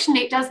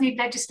 unfortunately, it does need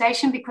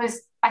legislation,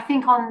 because I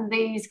think on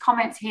these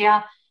comments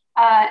here,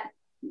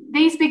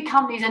 these big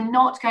companies are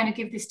not going to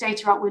give this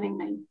data up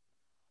willingly.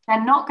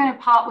 They're not going to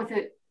part with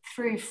it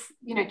through,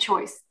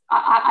 choice.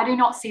 I do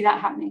not see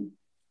that happening.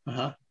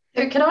 Uh-huh.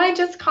 So can I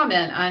just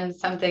comment on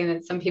something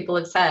that some people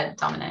have said,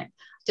 Dominic?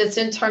 Just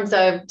in terms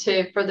of,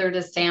 to further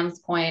to Sam's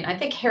point, I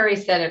think Harry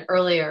said it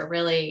earlier,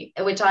 really,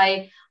 which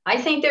I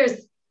think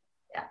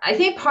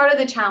part of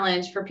the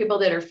challenge for people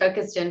that are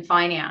focused in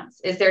finance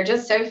is they're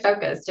just so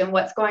focused in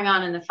what's going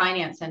on in the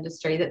finance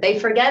industry that they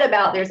forget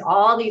about there's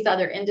all these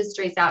other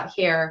industries out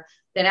here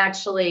that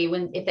actually,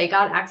 if they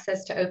got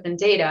access to open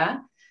data,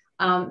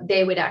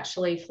 they would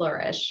actually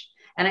flourish.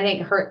 And I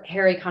think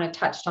Harry kind of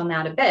touched on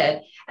that a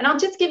bit. And I'll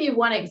just give you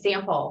one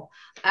example.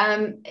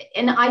 And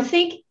I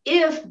think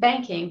if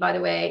banking, by the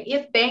way,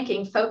 if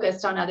banking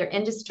focused on other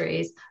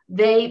industries,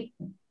 they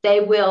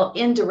will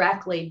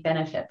indirectly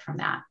benefit from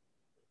that,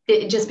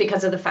 just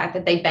because of the fact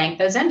that they bank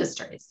those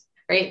industries,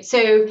 right?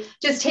 So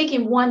just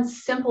taking one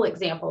simple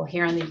example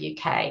here in the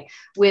UK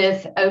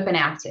with Open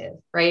Active,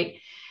 right?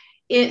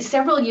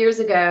 Several years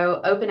ago,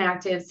 Open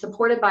Active,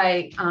 supported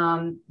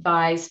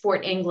by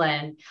Sport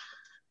England,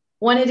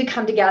 wanted to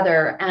come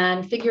together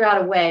and figure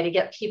out a way to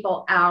get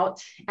people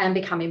out and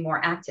becoming more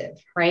active,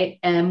 right?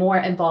 And more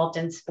involved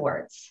in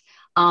sports.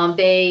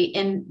 They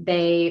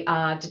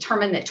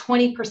determined that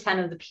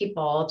 20% of the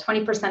people,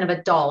 20% of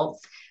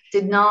adults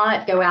did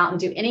not go out and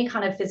do any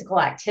kind of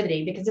physical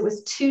activity because it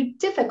was too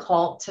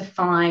difficult to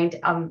find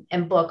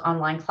and book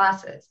online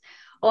classes.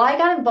 Well, I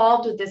got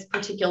involved with this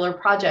particular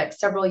project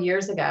several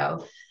years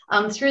ago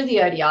through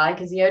the ODI,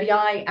 because the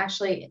ODI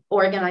actually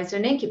organized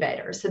an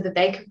incubator so that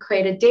they could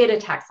create a data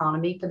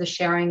taxonomy for the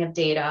sharing of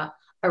data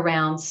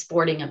around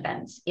sporting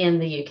events in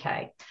the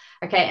UK.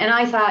 Okay, and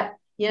I thought,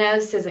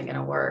 this isn't going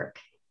to work.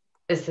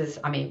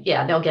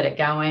 They'll get it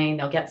going.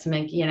 They'll get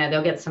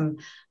some,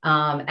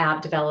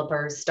 app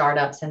developers,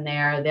 startups in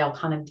there. They'll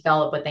kind of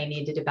develop what they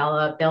need to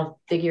develop. They'll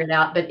figure it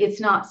out, but it's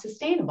not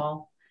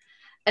sustainable.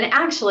 And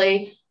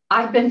actually,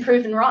 I've been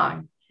proven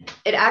wrong.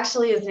 It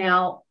actually is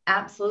now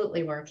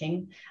absolutely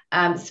working.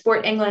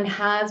 Sport England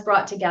has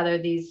brought together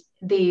these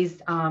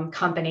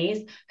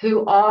companies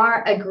who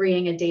are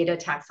agreeing a data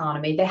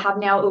taxonomy. They have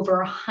now over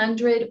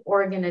 100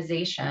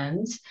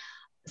 organizations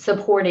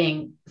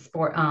supporting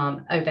sport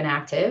Open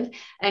Active,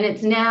 and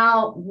it's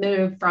now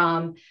moved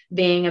from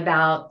being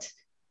about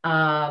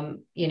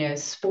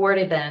sport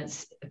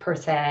events per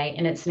se,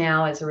 and it's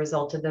now, as a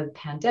result of the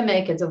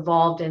pandemic, it's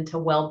evolved into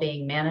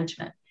well-being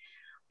management.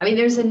 I mean,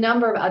 there's a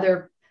number of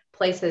other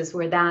places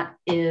where that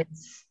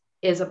is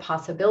a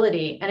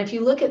possibility. And if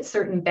you look at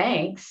certain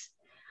banks,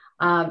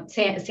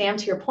 Sam,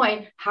 to your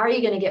point, how are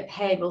you going to get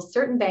paid? Well,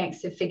 certain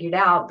banks have figured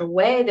out the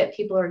way that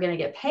people are going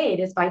to get paid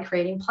is by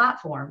creating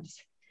platforms,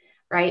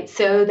 right?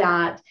 So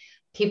that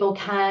people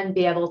can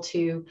be able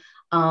to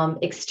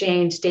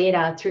exchange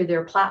data through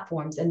their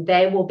platforms, and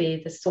they will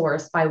be the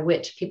source by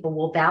which people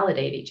will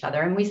validate each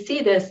other. And we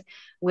see this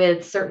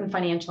with certain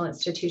financial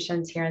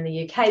institutions here in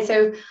the UK.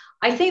 So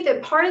I think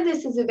that part of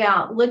this is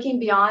about looking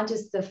beyond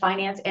just the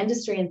finance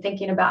industry and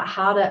thinking about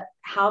how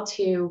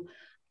to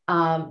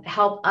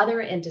help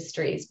other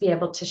industries be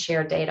able to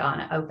share data on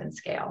an open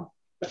scale.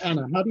 But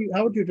Anna,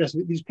 how would you address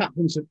it? These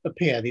platforms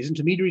appear, these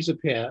intermediaries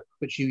appear,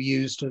 which you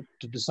use to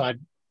decide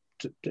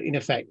to in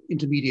effect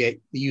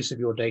intermediate the use of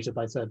your data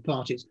by third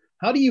parties.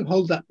 How do you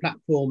hold that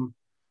platform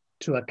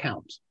to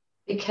account?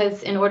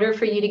 Because in order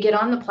for you to get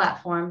on the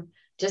platform,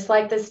 just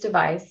like this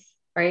device,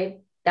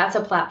 right? That's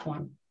a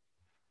platform.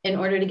 In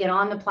order to get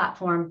on the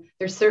platform,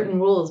 there's certain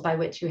rules by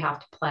which you have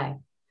to play.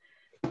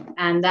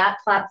 And that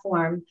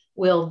platform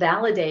will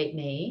validate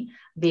me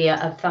via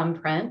a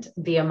thumbprint,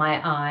 via my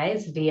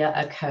eyes, via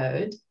a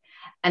code.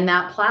 And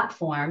that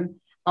platform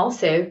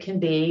also can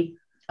be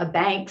a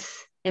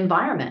bank's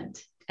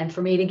environment. And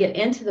for me to get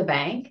into the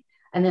bank,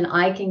 and then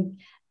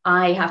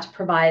I have to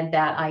provide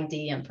that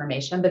ID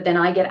information, but then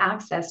I get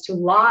access to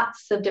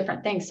lots of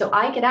different things. So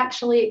I could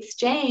actually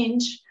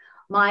exchange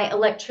my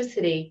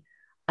electricity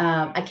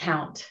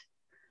account.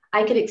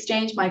 I could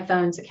exchange my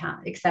phone's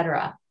account, et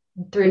cetera,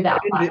 through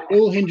that. It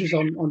all hinges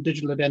on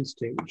digital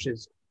identity, which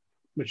is.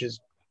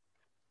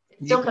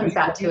 It still comes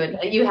back to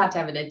it. You have to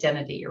have an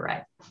identity. You're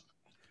right.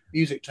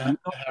 Music to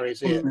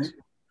Harry's ears.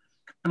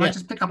 Can I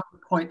just pick up on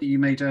the point that you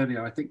made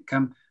earlier? I think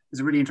is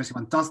a really interesting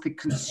one. Does the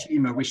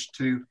consumer wish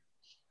to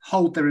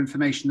hold their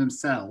information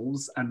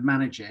themselves and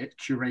manage it,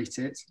 curate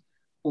it,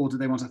 or do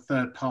they want a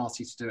third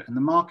party to do it? And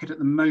the market at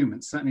the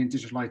moment, certainly in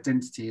digital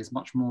identity, is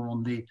much more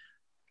on the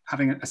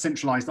having a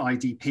centralized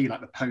IDP like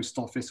the post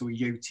office or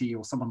Yoti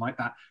or someone like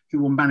that who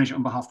will manage it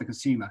on behalf of the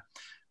consumer.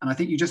 And I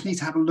think you just need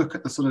to have a look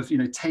at the sort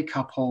of, take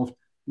up of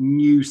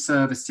new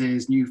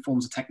services, new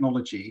forms of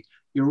technology.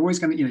 You're always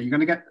going to, you're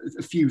going to get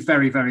a few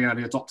very, very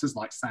early adopters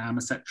like Sam,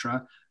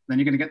 etc. Then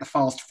you're going to get the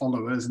fast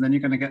followers, and then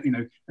you're going to get,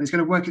 and it's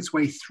going to work its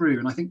way through.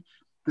 And I think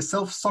the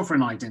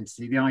self-sovereign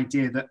identity, the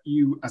idea that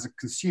you as a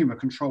consumer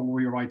control all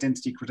your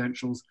identity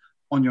credentials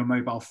on your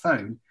mobile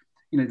phone,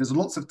 there's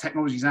lots of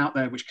technologies out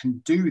there which can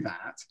do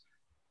that.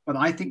 But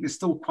I think there's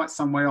still quite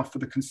some way off for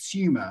the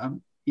consumer,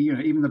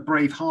 even the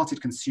brave-hearted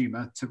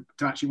consumer, to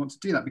actually want to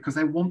do that, because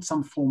they want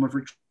some form of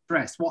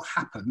redress. What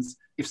happens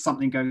if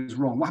something goes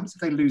wrong? What happens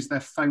if they lose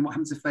their phone? What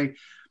happens if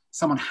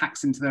someone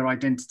hacks into their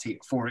identity,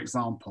 for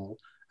example,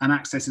 and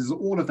accesses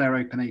all of their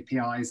open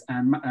APIs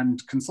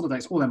and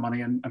consolidates all their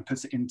money and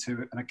puts it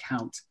into an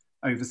account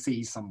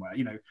overseas somewhere?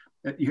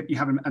 You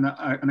have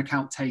an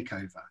account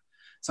takeover.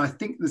 So I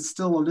think there's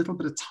still a little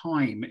bit of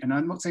time, and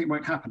I'm not saying it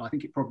won't happen. I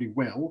think it probably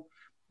will,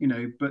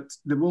 but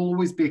there will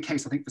always be a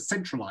case, I think, for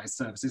centralized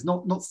services,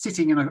 not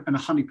sitting in a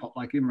honeypot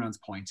like Imran's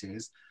point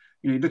is,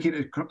 looking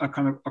at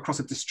kind of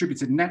across a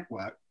distributed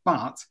network,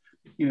 but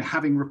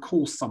having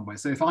recourse somewhere.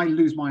 So if I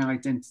lose my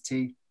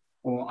identity,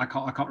 or I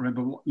can't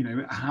remember what,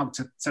 how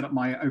to set up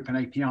my open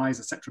APIs,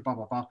 etc., blah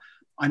blah blah,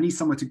 I need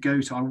somewhere to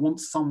go to. I want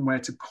somewhere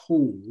to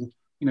call.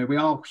 We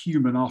are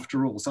human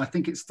after all. So I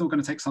think it's still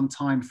going to take some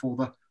time for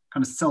the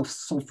kind of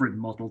self-sovereign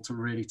model to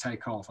really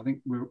take off. I think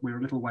we're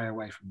a little way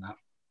away from that.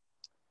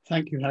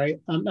 Thank you, Harry.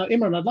 Now,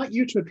 Imran, I'd like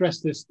you to address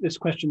this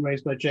question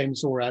raised by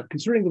James Orad.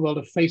 Considering the world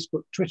of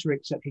Facebook, Twitter,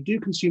 etc., do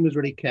consumers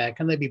really care?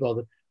 Can they be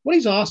bothered? What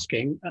he's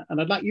asking,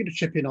 and I'd like you to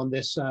chip in on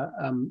this,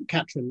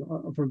 Katrin,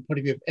 from the point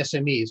of view of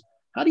SMEs,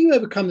 how do you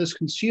overcome this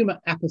consumer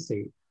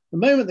apathy? The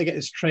moment they get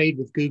this trade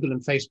with Google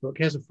and Facebook,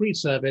 here's a free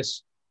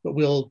service, but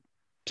we'll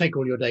take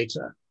all your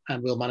data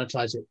and we'll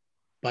monetize it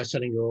by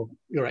selling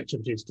your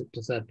activities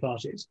to third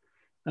parties.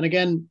 And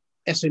again,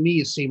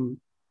 SMEs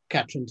seem,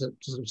 Katrin, to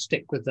sort of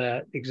stick with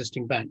their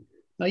existing bank.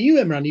 Now, you,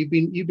 Imran,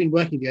 you've been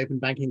working the open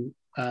banking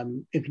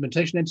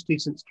implementation entity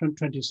since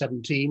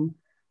 2017.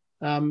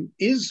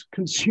 Is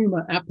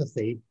consumer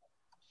apathy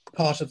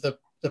part of the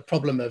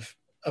problem of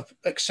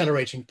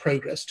accelerating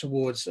progress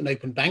towards an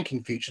open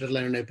banking future, let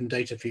alone an open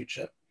data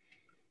future?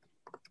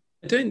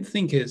 I don't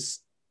think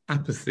it's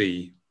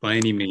apathy by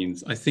any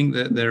means. I think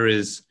that there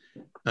is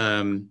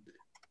a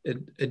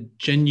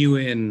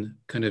genuine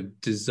kind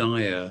of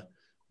desire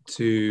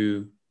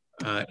to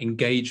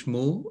engage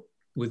more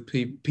with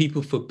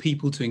people, for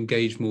people to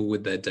engage more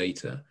with their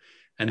data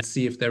and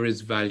see if there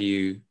is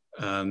value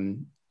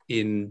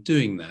in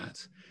doing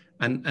that.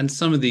 And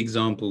some of the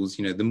examples,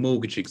 the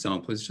mortgage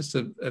example is just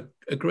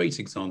a great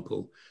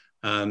example.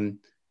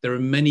 There are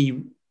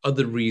many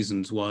other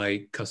reasons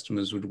why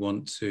customers would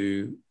want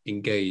to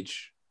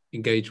engage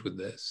with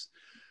this,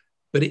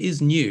 but it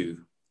is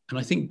new. And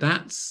I think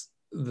that's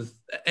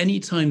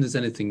anytime there's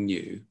anything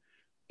new,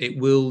 it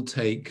will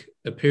take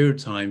a period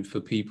of time for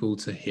people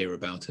to hear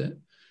about it,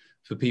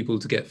 for people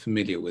to get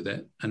familiar with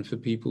it, and for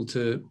people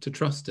to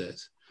trust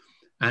it.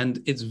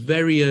 And it's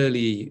very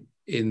early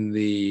in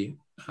the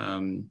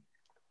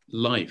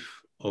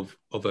life of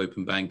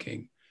open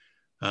banking.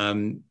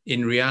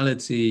 In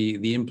reality,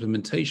 the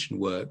implementation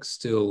work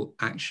still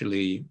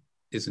actually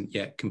isn't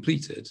yet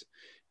completed.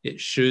 It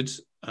should,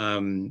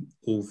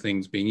 all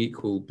things being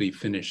equal, be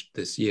finished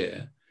this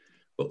year.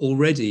 But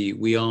already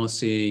we are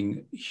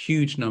seeing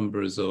huge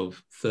numbers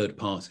of third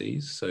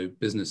parties, so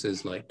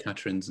businesses like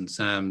Katrin's and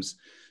Sam's,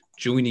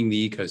 joining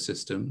the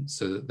ecosystem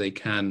so that they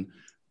can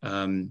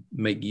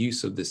make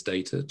use of this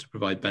data to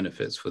provide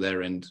benefits for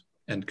their end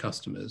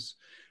customers.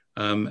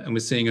 And we're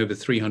seeing over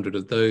 300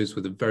 of those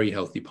with a very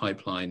healthy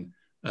pipeline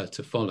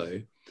to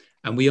follow.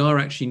 And we are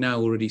actually now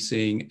already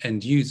seeing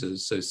end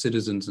users, so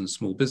citizens and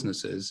small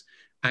businesses,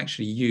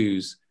 actually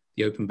use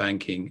the open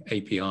banking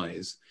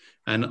APIs.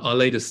 And our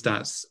latest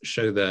stats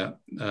show that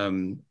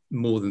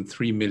more than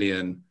 3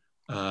 million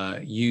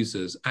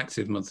users,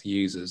 active monthly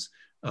users,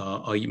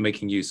 are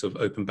making use of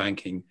open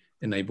banking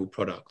enabled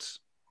products.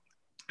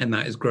 And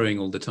that is growing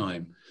all the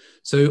time.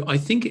 So I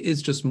think it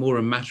is just more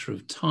a matter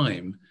of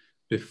time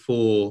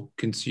before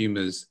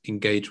consumers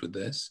engage with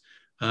this.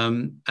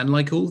 And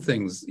like all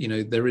things,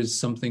 there is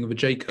something of a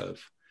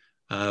J-curve.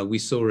 We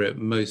saw it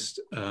most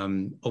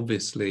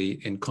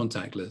obviously in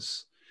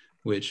contactless,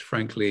 which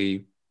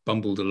frankly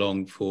bumbled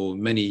along for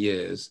many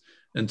years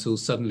until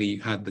suddenly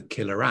you had the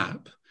killer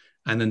app,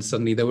 and then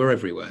suddenly they were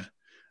everywhere.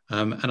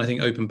 And I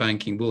think open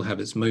banking will have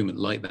its moment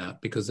like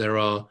that, because there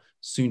are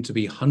soon to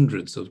be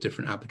hundreds of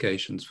different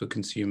applications for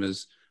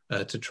consumers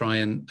to try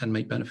and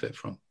make benefit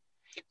from.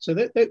 So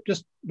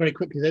just very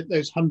quickly,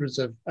 those hundreds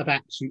of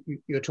apps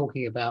you're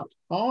talking about,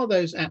 are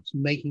those apps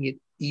making it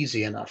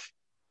easy enough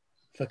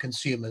for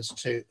consumers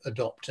to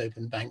adopt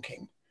open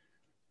banking?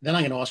 Then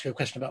I'm going to ask you a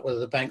question about whether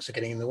the banks are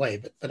getting in the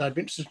way, but I'd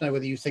be interested to know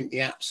whether you think the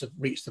apps have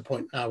reached the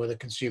point now where the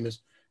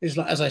consumers, is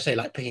like, as I say,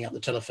 like picking up the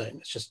telephone.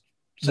 It's just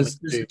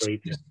something to do.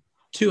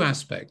 Two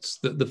aspects.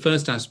 The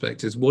first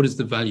aspect is, what is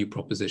the value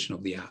proposition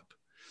of the app?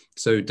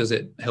 So does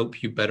it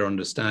help you better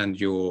understand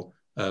your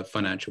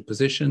financial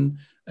position?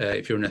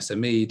 If you're an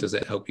SME, does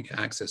it help you get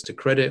access to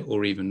credit,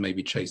 or even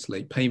maybe chase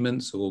late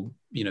payments, or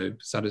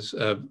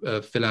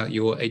fill out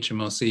your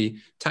HMRC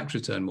tax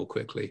return more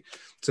quickly?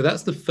 So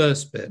that's the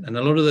first bit. And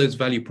a lot of those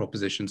value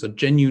propositions are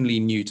genuinely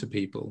new to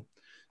people.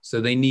 So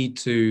they need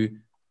to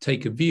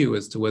take a view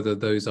as to whether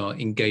those are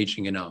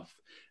engaging enough.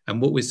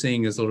 And what we're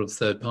seeing is a lot of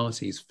third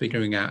parties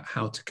figuring out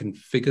how to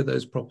configure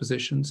those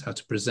propositions, how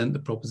to present the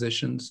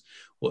propositions,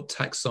 what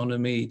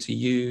taxonomy to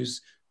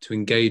use to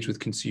engage with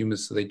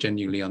consumers so they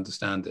genuinely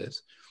understand it.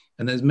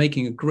 And there's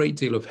making a great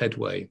deal of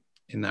headway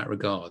in that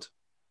regard.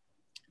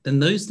 Then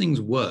those things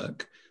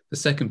work. The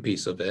second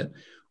piece of it,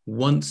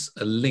 once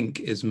a link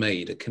is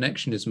made, a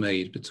connection is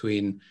made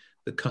between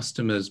the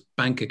customer's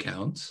bank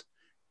account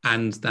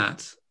and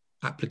that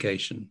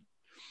application.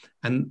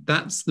 And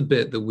that's the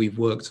bit that we've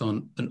worked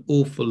on an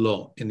awful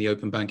lot in the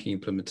open banking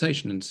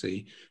implementation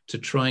entity, to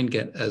try and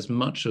get as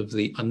much of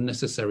the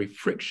unnecessary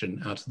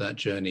friction out of that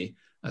journey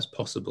as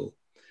possible.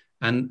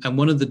 And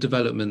one of the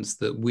developments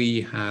that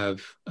we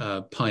have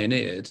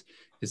pioneered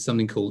is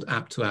something called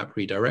app-to-app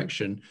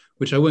redirection,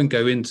 which I won't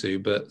go into,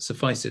 but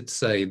suffice it to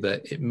say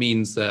that it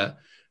means that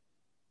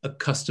a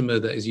customer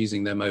that is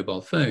using their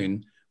mobile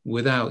phone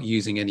without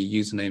using any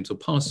usernames or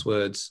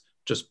passwords,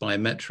 just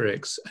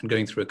biometrics and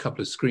going through a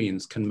couple of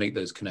screens, can make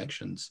those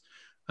connections.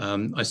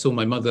 I saw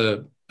my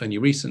mother only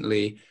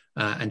recently,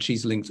 and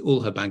she's linked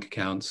all her bank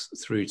accounts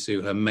through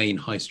to her main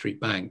high street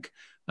bank.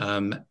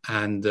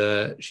 And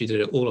she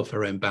did it all off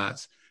her own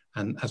bat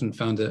and hasn't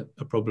found a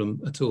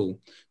problem at all.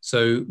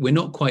 So we're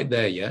not quite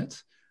there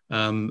yet,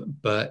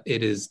 but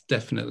it is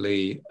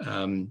definitely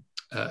an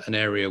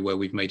area where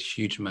we've made a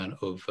huge amount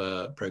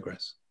of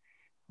progress.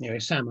 Anyway,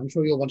 Sam, I'm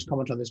sure you'll want to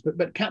comment on this,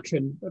 but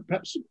Katrin,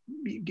 perhaps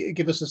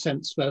give us a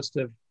sense first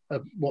of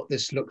what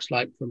this looks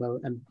like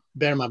and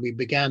bear in mind we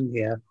began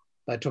here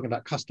by talking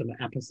about customer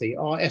apathy.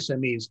 Are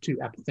SMEs too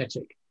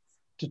apathetic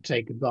to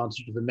take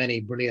advantage of the many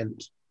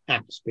brilliant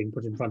apps being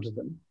put in front of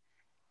them?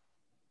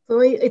 So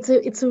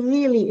it's a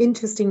really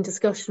interesting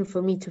discussion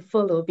for me to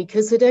follow,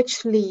 because it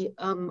actually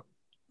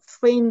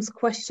frames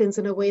questions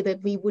in a way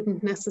that we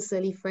wouldn't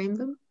necessarily frame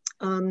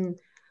them.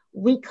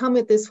 We come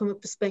at this from a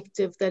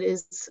perspective that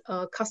is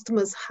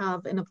customers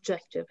have an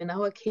objective. In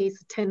our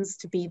case, it tends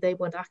to be they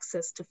want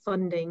access to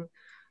funding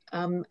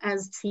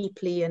as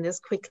cheaply and as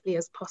quickly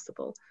as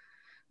possible.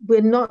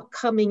 We're not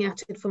coming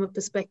at it from a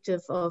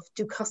perspective of,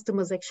 do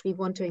customers actually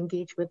want to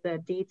engage with their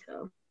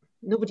data?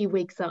 Nobody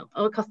wakes up.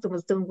 Our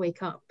customers don't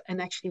wake up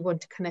and actually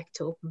want to connect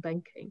to open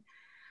banking.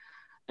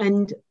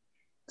 And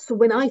so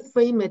when I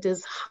frame it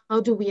as, how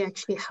do we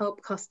actually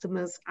help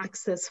customers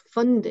access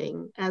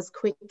funding as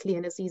quickly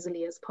and as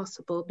easily as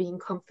possible, being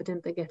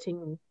confident they're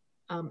getting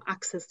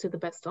access to the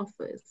best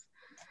offers,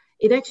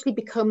 it actually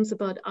becomes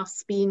about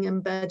us being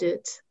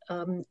embedded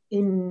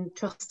in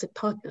trusted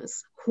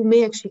partners who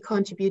may actually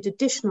contribute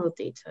additional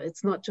data.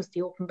 It's not just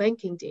the open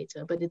banking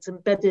data, but it's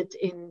embedded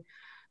in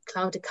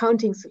cloud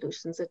accounting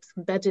solutions. It's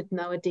embedded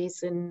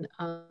nowadays in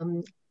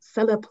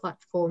seller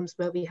platforms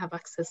where we have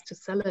access to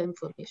seller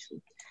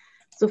information.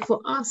 So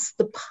for us,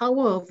 the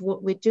power of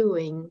what we're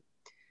doing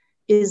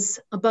is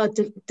about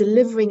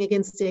delivering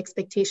against the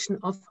expectation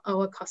of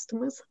our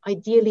customers,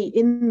 ideally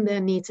in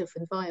their native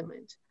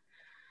environment.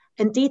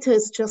 And data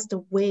is just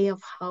a way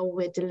of how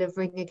we're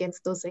delivering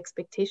against those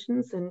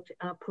expectations and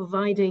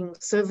providing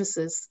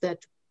services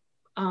that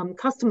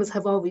customers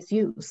have always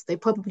used. They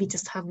probably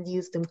just haven't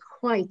used them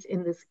quite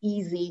in this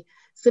easy,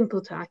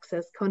 simple to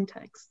access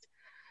context.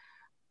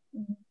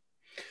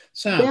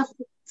 Sam,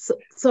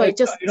 sorry,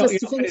 just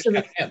to finish on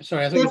that.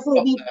 Sorry,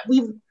 therefore,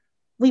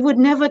 we would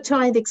never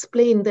try and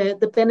explain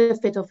the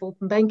benefit of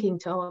open banking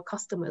to our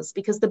customers,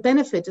 because the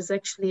benefit is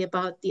actually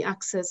about the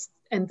access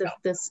and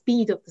the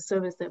speed of the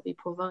service that we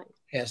provide.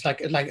 Yeah, it's like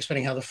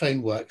explaining how the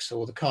phone works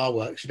or the car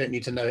works. You don't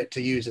need to know it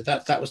to use it.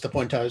 That was the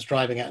point I was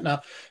driving at.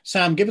 Now,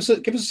 Sam, give us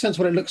a sense of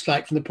what it looks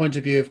like from the point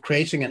of view of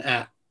creating an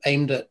app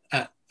aimed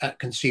at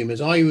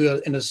consumers. Are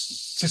you in a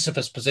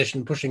Sisyphus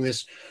position, pushing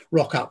this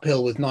rock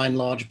uphill with 9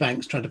 large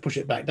banks trying to push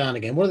it back down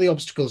again? What are the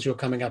obstacles you're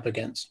coming up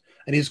against?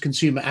 And is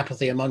consumer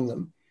apathy among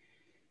them?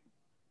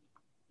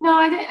 No,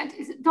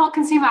 it's not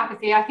consumer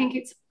apathy. I think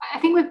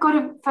we've got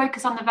to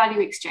focus on the value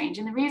exchange.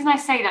 And the reason I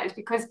say that is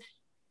because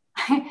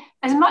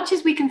as much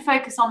as we can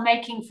focus on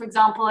making, for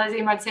example, as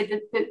Imran said,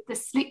 the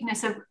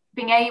slickness of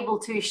being able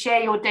to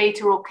share your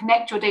data or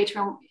connect your data,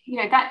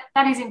 and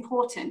that is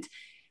important.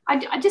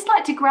 I'd just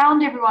like to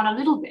ground everyone a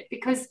little bit,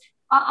 because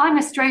I'm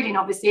Australian,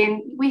 obviously,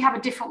 and we have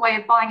a different way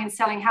of buying and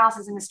selling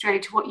houses in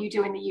Australia to what you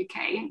do in the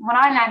UK. When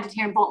I landed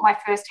here and bought my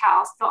first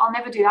house, thought I'll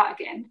never do that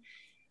again.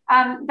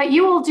 But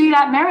you all do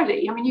that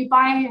merrily. I mean, you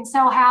buy and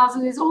sell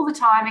houses all the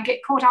time and get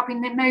caught up in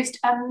the most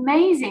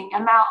amazing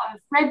amount of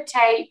red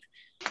tape,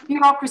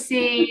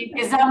 bureaucracy,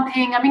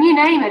 gazumping. I mean, you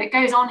name it, it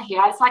goes on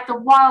here. It's like the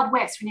Wild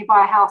West when you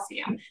buy a house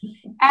here.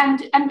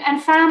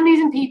 And families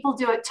and people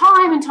do it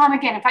time and time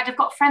again. In fact, I've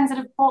got friends that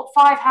have bought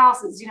 5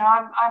 houses.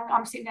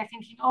 I'm sitting there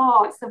thinking,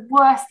 oh, it's the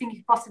worst thing you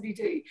could possibly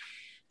do.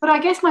 But I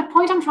guess my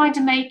point I'm trying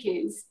to make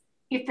is,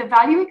 if the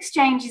value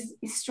exchange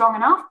is strong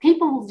enough,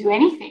 people will do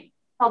anything.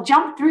 They'll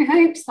jump through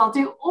hoops, they'll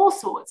do all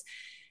sorts,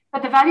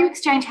 but the value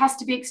exchange has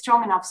to be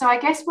strong enough. So I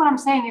guess what I'm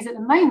saying is, at the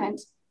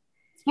moment,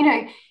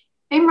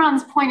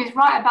 Imran's point is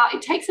right about,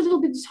 it takes a little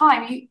bit of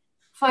time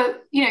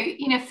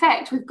in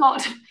effect, we've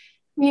got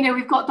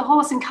the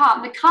horse and cart,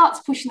 and the cart's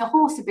pushing the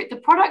horse a bit. The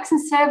products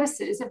and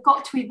services have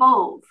got to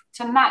evolve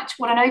to match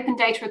what an open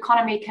data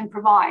economy can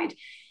provide.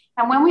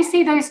 And when we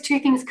see those two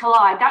things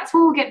collide, that's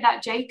when we'll get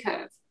that J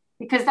curve,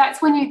 because that's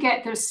when you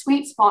get the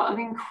sweet spot of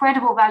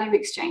incredible value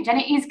exchange,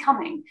 and it is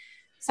coming.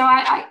 So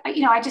I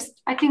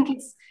think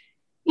it's,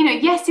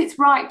 yes, it's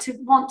right to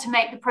want to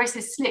make the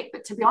process slick,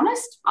 but to be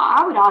honest,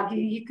 I would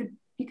argue you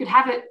could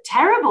have it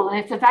terrible. And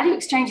if the value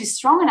exchange is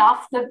strong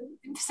enough,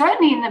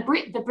 certainly in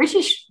the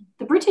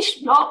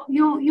British lot,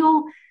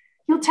 you'll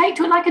take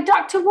to it like a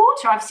duck to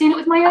water. I've seen it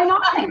with my own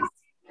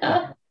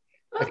eyes.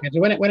 Okay, so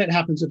when it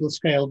happens, it'll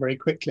scale very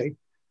quickly.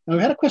 Now,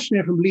 we had a question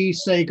here from Lee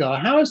Sagar.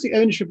 How is the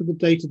ownership of the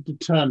data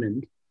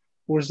determined,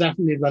 or is that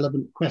an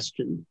irrelevant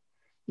question?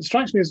 It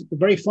strikes me as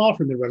very far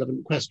from the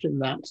relevant question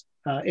that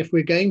if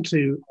we're going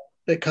to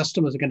that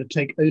customers are going to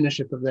take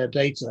ownership of their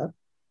data,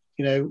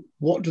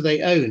 what do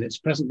they own? It's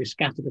presently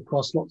scattered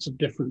across lots of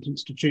different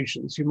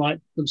institutions who might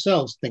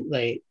themselves think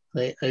they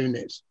own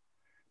it.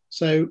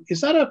 So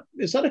is that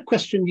a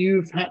question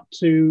you've had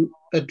to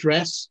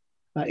address?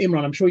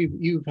 Imran, I'm sure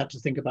you've had to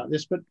think about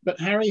this, but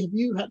Harry, have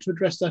you had to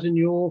address that in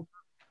your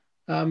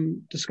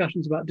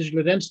discussions about digital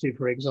identity,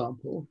 for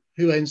example?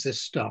 Who owns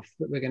this stuff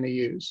that we're going to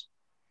use?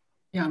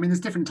 Yeah, I mean, there's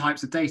different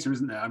types of data,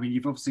 isn't there? I mean,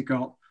 you've obviously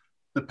got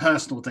the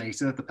personal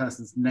data, the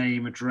person's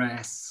name,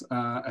 address,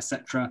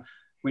 etc.,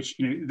 which,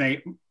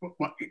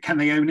 can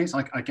they own it?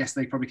 I guess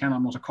they probably can.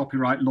 I'm not a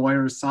copyright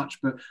lawyer as such,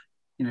 but,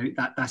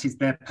 that is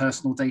their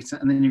personal data.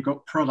 And then you've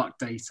got product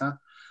data.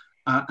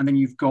 And then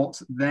you've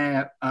got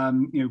their,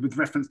 with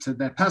reference to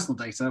their personal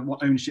data,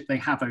 what ownership they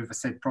have over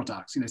said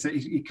products. So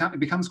it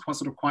becomes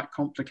quite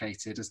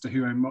complicated as to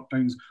who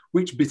owns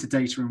which bit of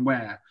data and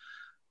where.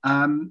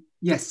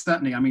 Yes,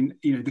 certainly. I mean,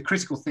 the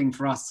critical thing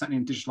for us, certainly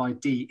in digital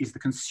ID, is the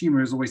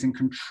consumer is always in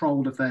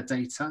control of their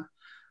data.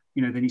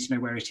 They need to know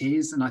where it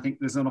is, and I think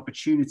there's an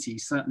opportunity,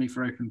 certainly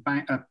for open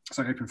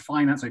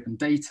finance, open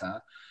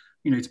data,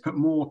 to put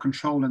more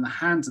control in the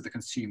hands of the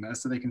consumer,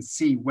 so they can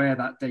see where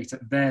that data,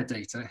 their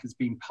data, has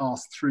been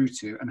passed through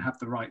to, and have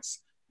the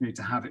rights,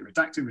 to have it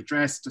redacted,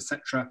 redressed,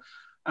 etc.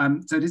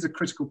 So it is a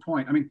critical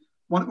point. I mean,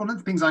 one of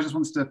the things I just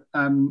wanted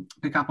to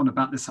pick up on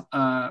about this,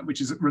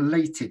 which is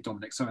related,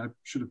 Dominic, so I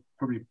should have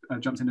probably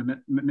jumped in a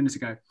minute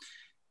ago,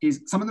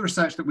 is some of the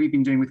research that we've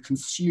been doing with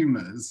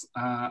consumers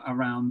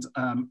around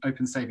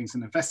open savings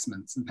and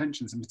investments, and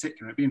pensions in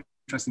particular. It'd be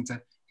interesting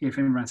to hear if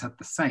Imran's had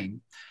the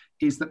same,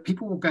 is that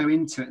people will go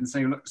into it and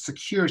say, look,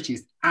 security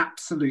is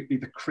absolutely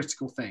the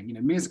critical thing.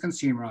 Me as a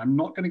consumer, I'm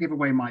not going to give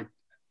away my,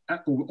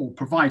 or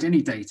provide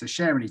any data,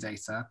 share any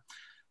data,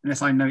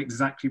 unless I know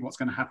exactly what's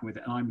going to happen with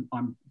it. And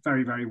I'm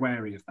very, very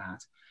wary of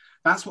that.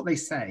 That's what they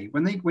say.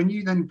 When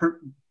you then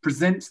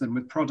present them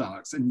with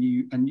products and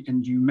you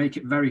make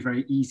it very,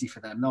 very easy for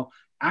them,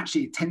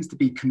 it tends to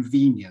be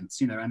convenience,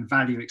 and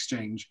value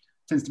exchange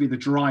tends to be the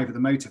driver, the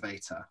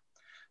motivator.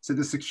 So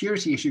the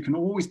security issue can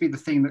always be the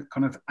thing that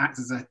kind of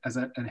acts as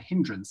a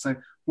hindrance. So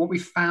what we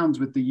found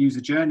with the user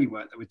journey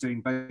work that we're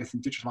doing both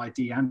in digital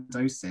ID and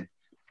OSIP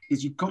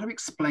is you've got to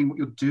explain what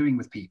you're doing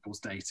with people's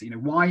data.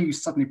 Why are you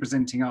suddenly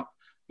presenting up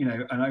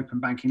an open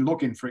banking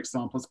login, for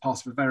example, as part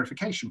of a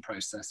verification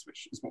process,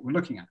 which is what we're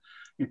looking at.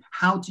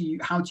 How do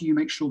you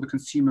make sure the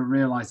consumer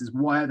realizes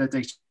where their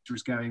data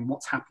is going,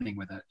 what's happening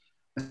with it,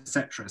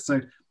 etc.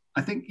 So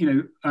I think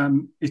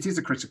it is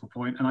a critical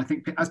point, and I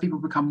think as people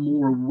become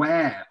more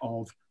aware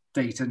of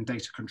data and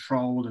data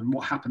control and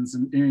what happens,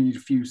 and you need a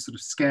few sort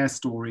of scare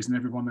stories, and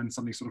everyone then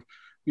suddenly sort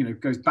of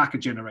goes back a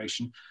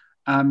generation.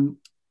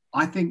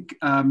 I think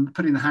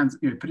putting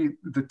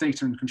the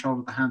data and control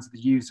of the hands of the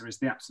user is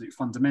the absolute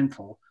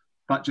fundamental,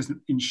 but just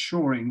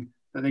ensuring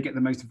that they get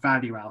the most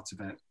value out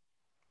of it.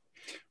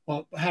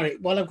 Well, Harry,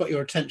 while I've got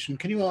your attention,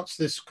 can you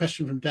answer this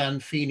question from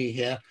Dan Feeney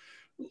here?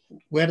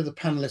 Where do the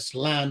panelists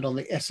land on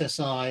the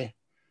SSI,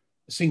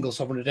 single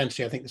sovereign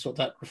identity, I think that's what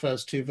that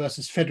refers to,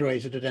 versus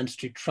federated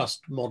identity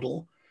trust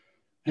model?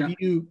 Have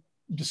you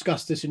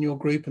discussed this in your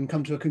group and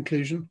come to a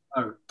conclusion?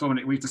 Oh,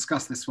 Dominic, we've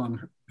discussed this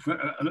one for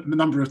a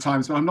number of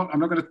times, but I'm not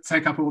going to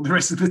take up all the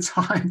rest of the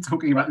time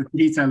talking about the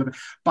detail of it.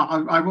 But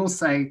I will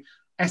say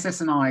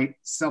SSNI,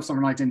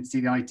 self-sovereign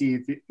identity, the idea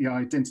that the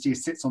identity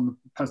sits on the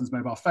person's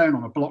mobile phone,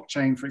 on a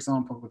blockchain, for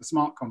example, with a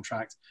smart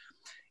contract,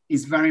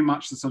 is very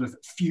much the sort of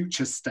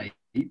future state,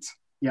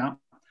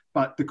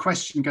 But the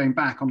question going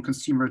back on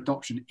consumer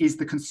adoption, is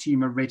the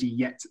consumer ready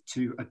yet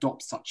to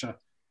adopt such a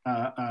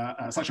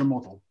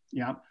model,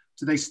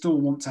 Do they still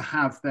want to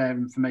have their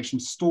information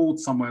stored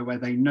somewhere where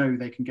they know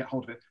they can get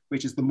hold of it,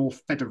 which is the more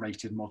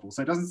federated model?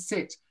 So it doesn't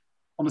sit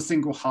on a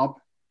single hub.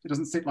 It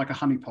doesn't sit like a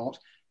honeypot.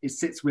 It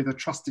sits with a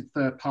trusted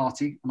third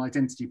party, an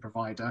identity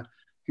provider,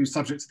 who's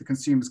subject to the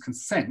consumer's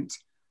consent,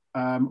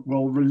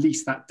 will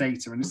release that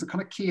data. And it's a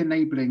kind of key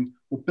enabling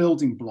or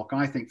building block,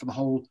 I think, for the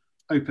whole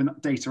open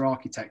data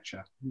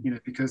architecture,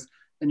 because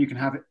then you can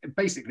have it,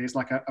 basically it's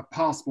like a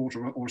passport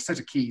or a set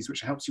of keys,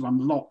 which helps you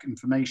unlock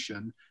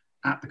information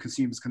at the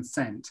consumer's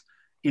consent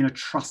in a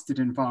trusted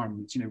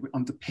environment,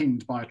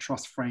 underpinned by a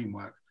trust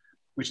framework,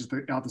 which is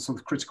the other sort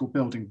of critical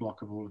building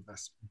block of all of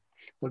this.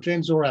 Well,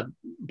 James Zorab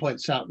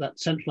points out that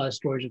centralized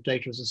storage of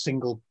data is a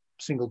single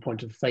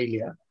point of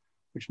failure,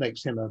 which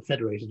makes him a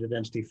federated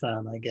identity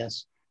fan, I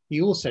guess.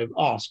 He also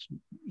asked,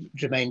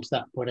 germane to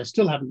that point, I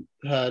still haven't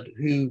heard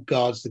who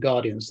guards the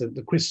guardians.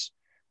 The Chris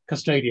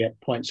Custodiet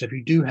point, so if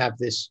you do have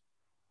this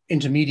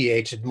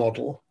intermediated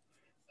model,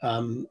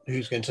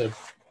 who's going to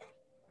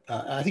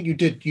I think you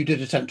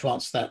did attempt to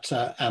answer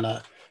that,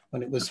 Anna,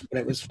 when it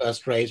was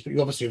first raised, but you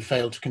obviously have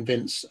failed to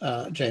convince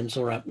James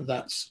Zorab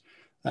that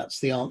that's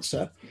the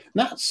answer.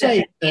 That's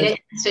say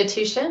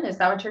institution. Is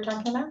that what you're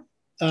talking about?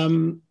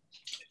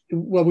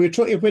 Well, we're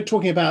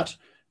talking about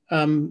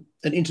an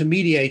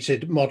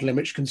intermediated model in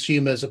which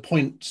consumers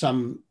appoint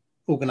some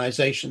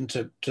organization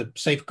to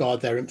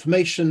safeguard their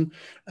information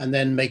and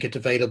then make it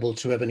available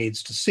to whoever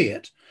needs to see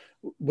it.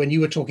 When you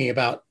were talking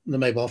about the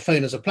mobile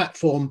phone as a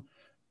platform,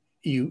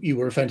 you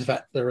were referring to the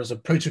fact there is a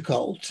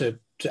protocol to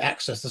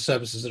access the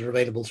services that are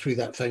available through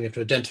that phone. You have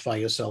to identify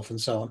yourself and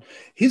so on.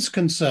 His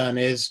concern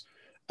is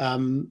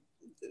who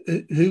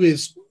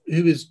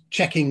is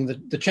checking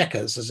the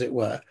checkers, as it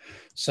were.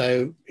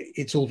 So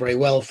it's all very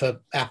well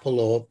for Apple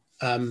or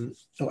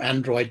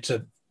Android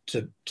to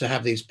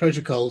have these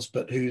protocols,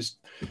 but who's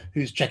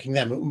checking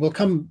them? And we'll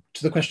come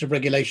to the question of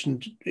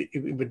regulation.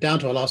 We're down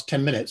to our last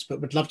 10 minutes,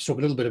 but we'd love to talk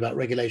a little bit about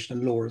regulation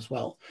and law as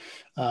well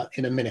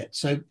in a minute.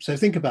 So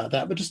think about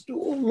that, but just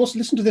also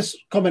listen to this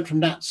comment from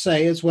Nat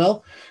Say as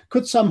well.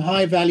 Could some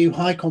high value,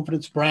 high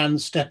confidence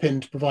brands step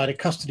in to provide a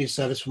custody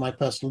service for my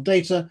personal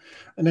data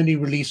and only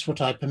release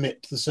what I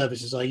permit to the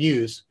services I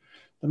use?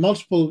 The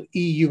multiple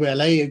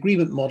EULA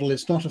agreement model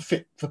is not a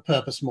fit for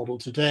purpose model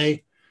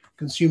today.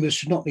 Consumers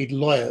should not need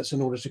lawyers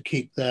in order to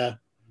keep their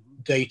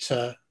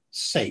data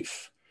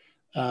safe.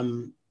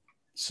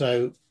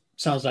 So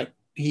sounds like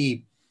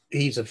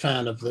he's a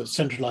fan of the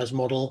centralized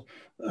model.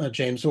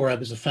 James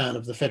Orab is a fan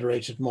of the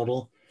federated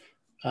model.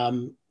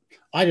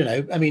 I don't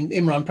know. I mean,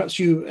 Imran, perhaps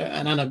you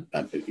and Anna,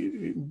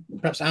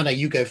 perhaps Anna,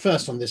 you go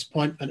first on this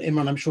point. And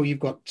Imran, I'm sure you've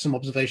got some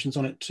observations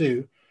on it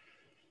too.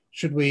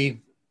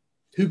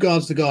 Who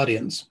guards the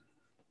guardians?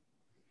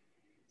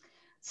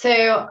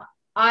 So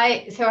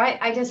I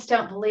just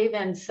don't believe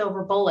in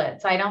silver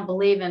bullets. I don't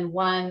believe in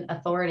one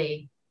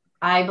authority.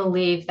 I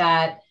believe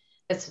that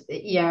as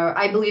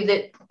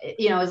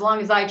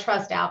long as I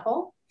trust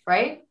Apple,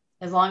 right?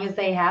 As long as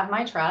they have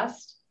my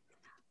trust,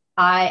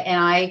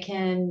 I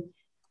can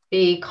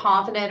be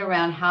confident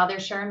around how they're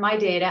sharing my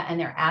data and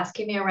they're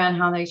asking me around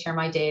how they share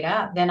my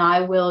data, then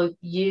I will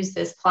use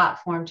this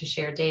platform to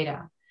share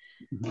data.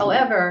 Mm-hmm.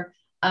 However,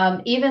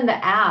 even the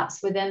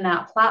apps within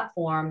that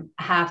platform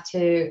have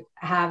to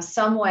have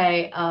some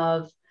way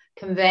of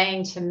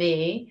conveying to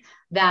me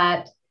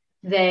that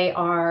they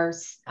are,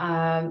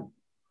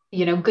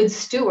 good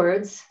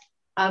stewards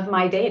of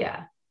my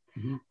data.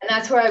 Mm-hmm. And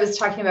that's where I was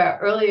talking about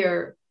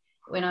earlier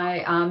when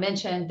I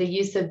mentioned the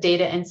use of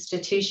data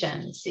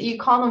institutions. You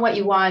call them what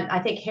you want. I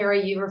think,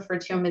 Harry, you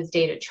referred to them as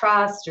data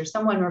trust, or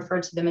someone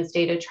referred to them as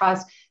data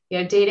trust,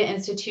 data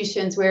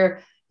institutions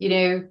where,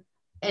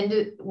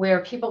 and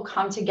where people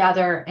come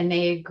together and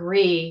they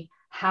agree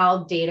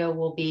how data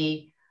will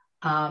be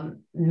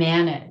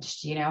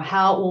managed,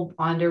 how it will,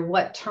 under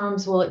what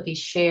terms will it be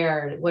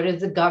shared? What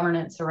is the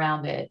governance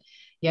around it?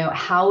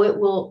 How it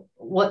will,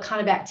 what kind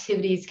of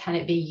activities can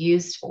it be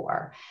used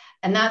for?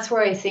 And that's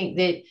where I think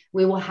that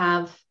we will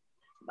have,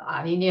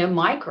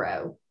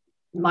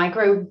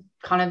 micro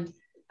kind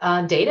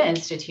of data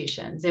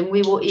institutions, and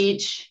we will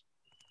each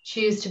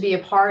choose to be a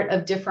part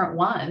of different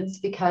ones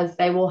because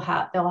we'll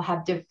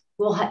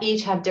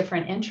each have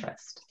different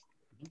interests.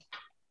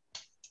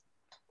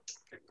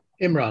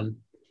 Imran,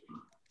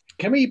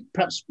 can we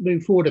perhaps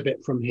move forward a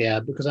bit from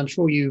here? Because I'm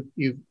sure you've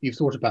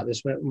thought about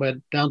this.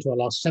 We're down to our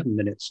last 7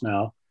 minutes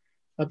now,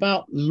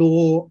 about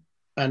law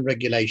and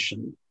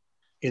regulation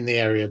in the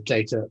area of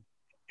data.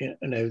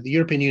 The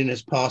European Union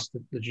has passed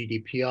the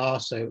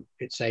GDPR, so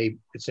it's a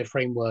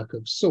framework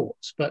of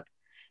sorts. But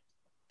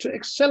to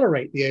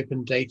accelerate the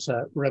open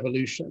data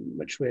revolution,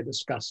 which we're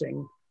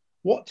discussing,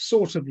 what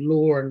sort of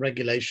law and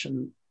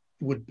regulation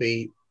would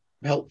be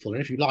helpful?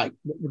 And if you like,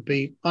 what would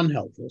be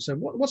unhelpful? So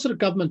what sort of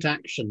government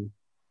action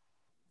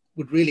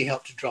would really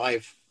help to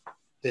drive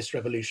this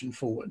revolution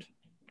forward?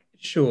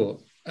 Sure.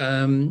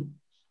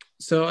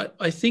 So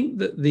I think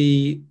that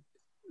the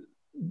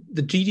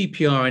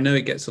GDPR, I know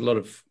it gets a lot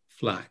of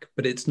flack,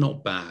 but it's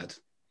not bad.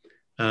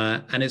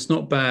 And it's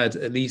not bad,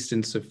 at least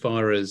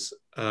insofar as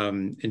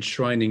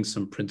enshrining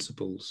some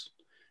principles.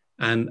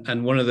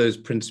 And one of those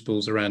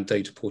principles around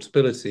data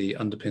portability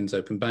underpins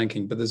open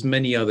banking, but there's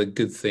many other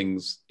good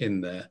things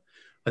in there.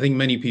 I think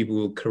many people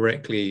will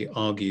correctly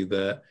argue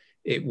that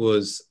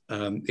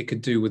it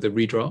could do with a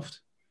redraft,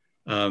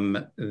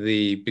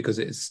 because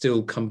it's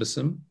still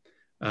cumbersome,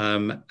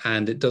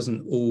 and it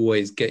doesn't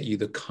always get you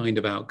the kind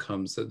of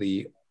outcomes that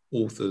the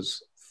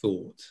authors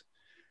thought.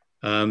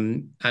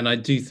 And I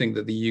do think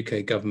that the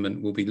UK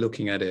government will be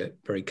looking at it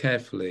very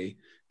carefully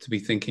to be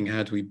thinking,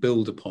 how do we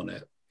build upon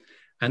it?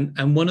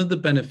 And one of the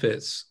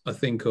benefits, I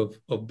think,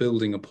 of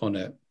building upon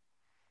it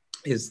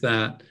is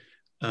that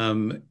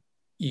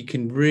you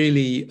can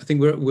really, I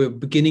think we're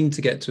beginning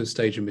to get to a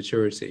stage of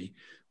maturity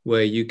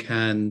where you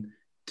can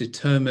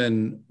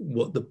determine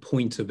what the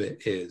point of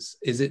it is.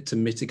 Is it to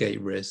mitigate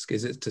risk?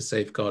 Is it to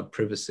safeguard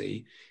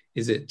privacy?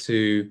 Is it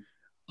to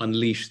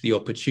unleash the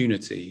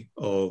opportunity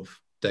of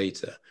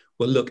data?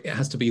 Well, look, it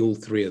has to be all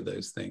three of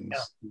those things.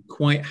 Yeah.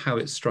 Quite how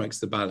it strikes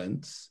the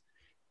balance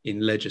in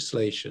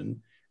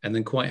legislation, and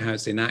then quite how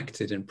it's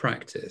enacted in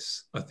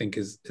practice, I think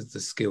is the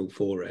skill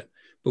for it.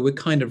 But we're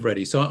kind of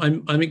ready. So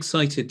I'm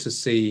excited to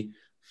see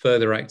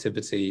further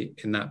activity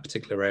in that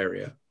particular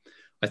area.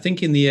 I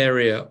think in the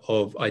area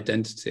of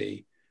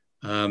identity,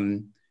 we're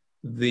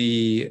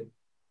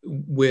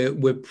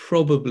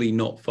probably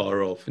not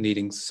far off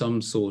needing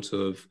some sort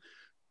of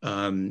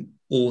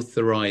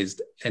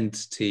authorized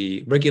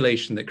entity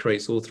regulation that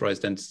creates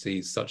authorized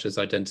entities such as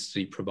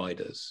identity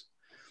providers.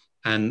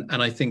 And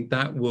I think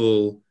that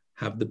will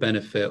have the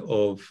benefit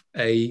of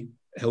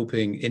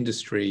helping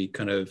industry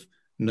kind of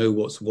know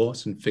what's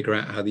what and figure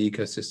out how the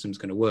ecosystem is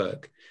going to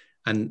work,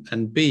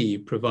 and B,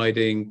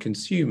 providing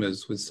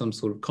consumers with some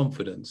sort of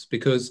confidence,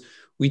 because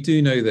we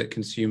do know that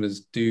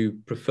consumers do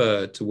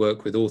prefer to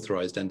work with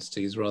authorized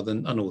entities rather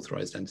than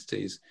unauthorized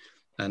entities.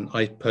 And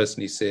I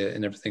personally see it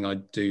in everything I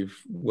do,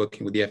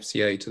 working with the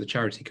FCA to the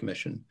Charity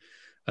Commission.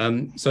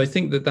 So I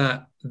think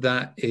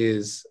that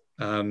is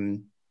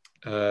going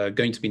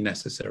to be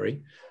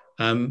necessary.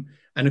 And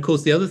of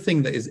course, the other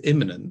thing that is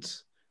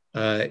imminent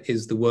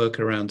is the work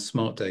around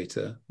smart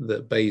data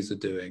that BEIS are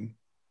doing.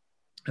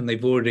 And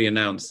they've already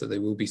announced that they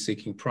will be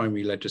seeking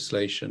primary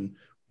legislation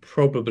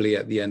probably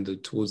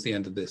towards the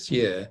end of this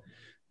year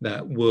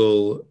that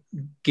will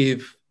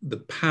give the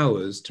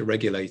powers to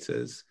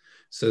regulators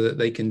so that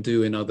they can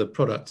do in other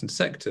products and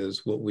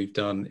sectors what we've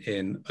done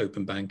in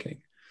open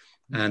banking.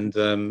 And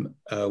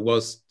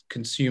whilst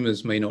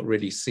consumers may not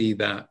really see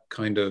that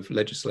kind of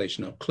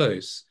legislation up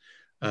close,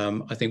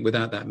 I think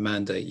without that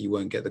mandate, you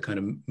won't get the kind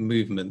of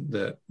movement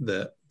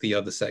that the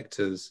other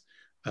sectors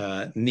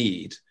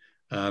need.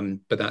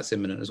 But that's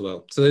imminent as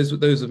well. So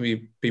those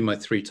would be my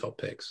three top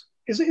picks.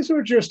 Is there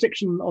a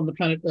jurisdiction on the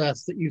planet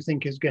Earth that you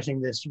think is getting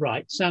this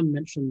right? Sam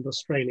mentioned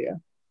Australia.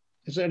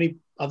 Is there any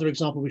other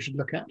example we should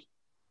look at?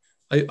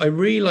 I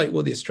really like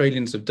what the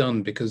Australians have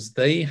done, because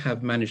they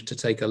have managed to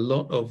take a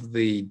lot of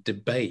the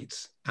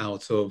debate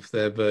out of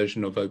their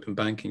version of open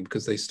banking,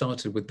 because they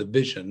started with the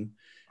vision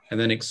and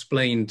then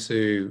explained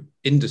to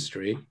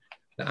industry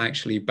that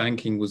actually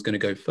banking was going to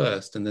go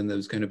first, and then there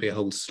was going to be a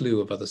whole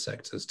slew of other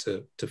sectors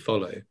to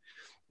follow.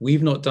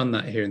 We've not done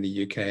that here in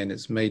the UK, and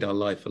it's made our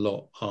life a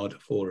lot harder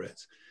for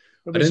it.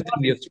 We're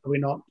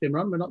not,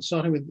 Imran, we're not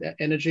starting with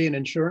energy and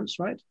insurance,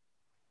 right?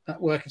 That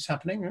work is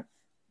happening, right?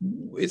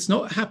 It's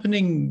not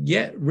happening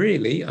yet,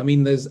 really. I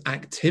mean, there's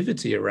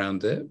activity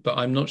around it, but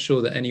I'm not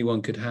sure that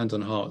anyone could hand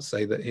on heart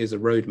say that here's a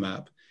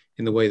roadmap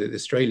in the way that the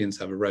Australians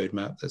have a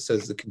roadmap that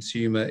says the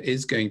consumer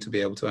is going to be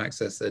able to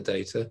access their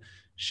data,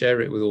 share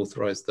it with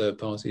authorized third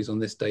parties on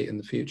this date in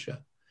the future.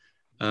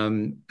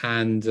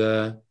 It's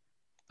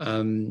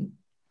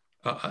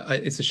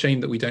a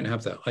shame that we don't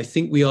have that. I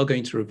think we are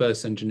going to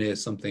reverse engineer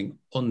something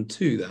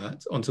onto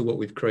what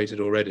we've created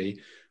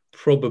already,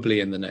 probably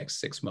in the next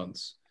 6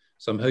 months.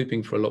 So I'm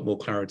hoping for a lot more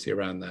clarity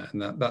around that,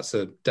 and that's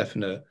a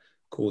definite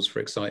cause for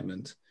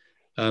excitement.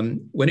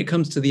 When it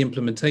comes to the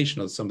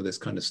implementation of some of this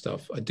kind of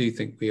stuff, I do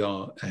think we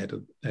are ahead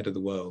of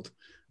the world.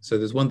 So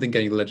there's one thing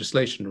getting the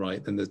legislation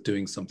right, then there's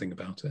doing something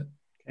about it.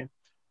 Okay,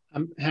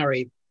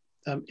 Harry,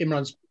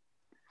 Imran's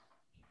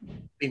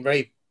been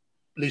very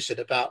lucid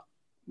about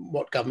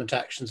what government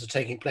actions are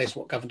taking place,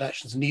 what government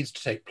actions needs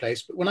to take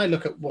place. But when I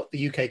look at what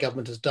the UK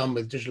government has done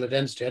with digital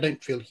identity, I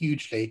don't feel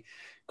hugely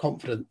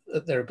confident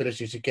at their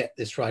ability to get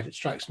this right. It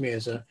strikes me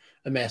as a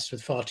mess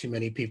with far too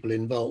many people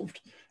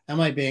involved. Am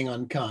I being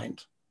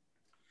unkind?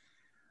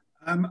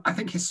 I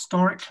think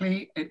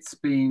historically it's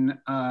been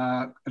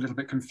a little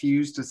bit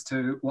confused as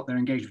to what their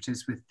engagement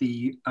is with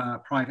the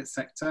private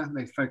sector.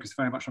 They focus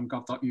very much on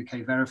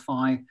gov.uk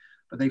Verify,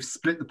 but they've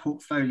split the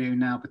portfolio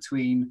now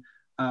between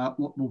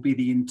what will be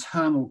the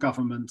internal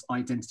government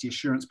identity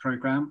assurance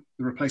programme,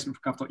 the replacement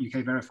for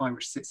gov.uk Verify,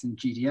 which sits in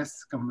GDS,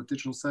 Government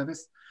Digital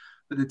Service.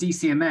 But the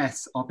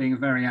DCMS are being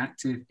very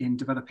active in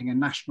developing a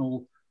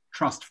national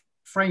trust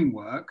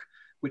framework,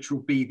 which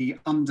will be the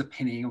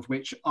underpinning of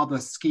which other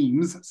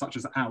schemes, such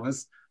as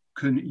ours,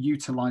 can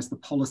utilise the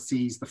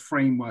policies, the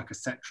framework,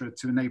 etc.,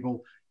 to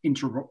enable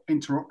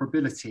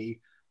interoperability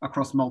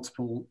across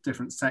multiple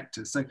different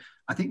sectors. So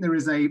I think there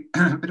is a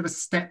bit of a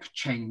step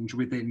change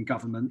within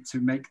government to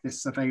make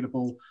this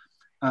available,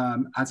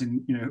 as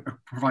in,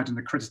 providing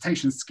an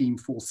accreditation scheme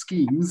for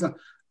schemes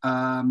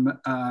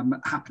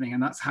happening,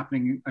 and that's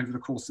happening over the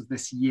course of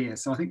this year.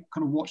 So I think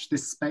kind of watch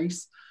this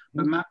space.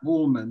 But Matt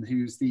Wallman,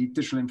 who's the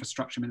Digital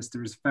Infrastructure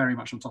Minister, is very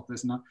much on top of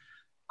this. And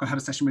I had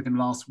a session with him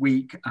last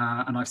week,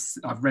 and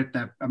I've read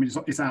their. I mean,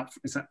 it's out.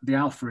 The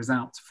alpha is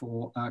out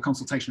for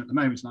consultation at the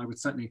moment, and I would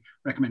certainly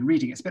recommend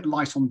reading it. It's a bit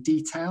light on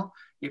detail.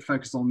 It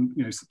focuses on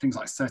things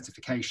like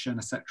certification,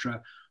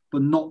 etc.,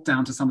 but not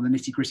down to some of the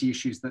nitty-gritty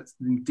issues that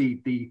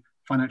indeed the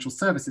financial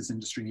services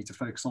industry need to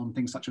focus on.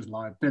 Things such as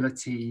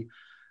liability,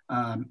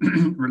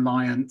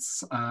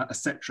 reliance,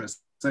 etc.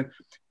 So,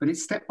 but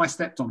it's step by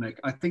step, Dominic.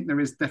 I think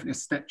there is definitely a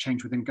step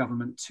change within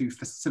government to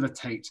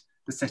facilitate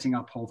the setting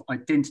up of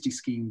identity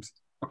schemes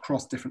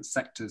across different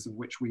sectors, of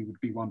which we would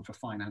be one for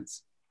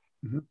finance.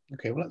 Mm-hmm.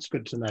 Okay, well, that's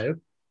good to know.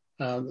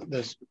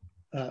 There's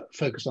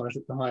focus on it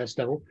at the highest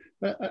level.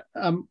 But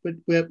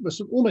we're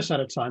almost out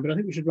of time, but I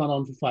think we should run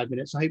on for 5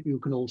 minutes. I hope you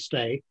can all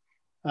stay.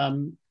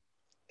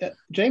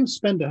 James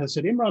Spender has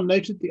said, Imran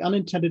noted the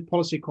unintended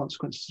policy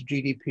consequences of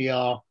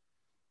GDPR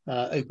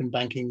Open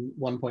Banking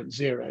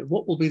 1.0.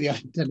 What will be the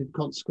unintended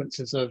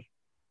consequences of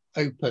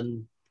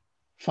open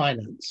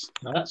finance?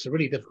 Now, that's a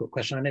really difficult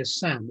question. I know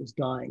Sam is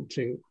dying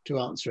to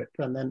answer it,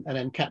 and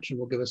then Katrin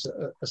will give us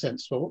a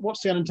sense for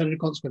what's the unintended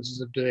consequences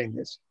of doing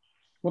this?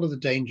 What are the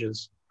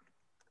dangers?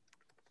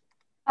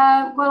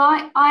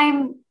 Well,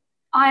 I'm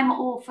I'm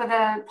all for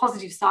the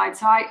positive side.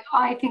 So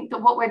I think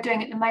that what we're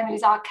doing at the moment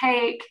is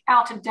archaic,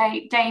 out of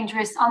date,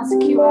 dangerous,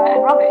 unsecure,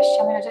 and rubbish.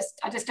 I mean,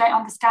 I just don't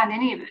understand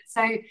any of it.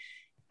 So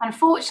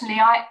unfortunately,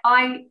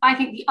 I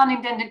think the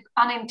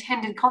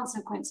unintended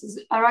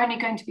consequences are only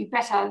going to be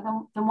better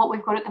than what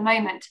we've got at the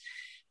moment.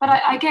 But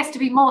I guess to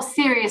be more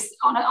serious,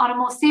 on a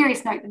more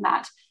serious note than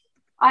that,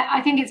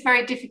 I think it's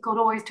very difficult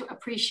always to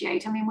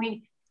appreciate. I mean,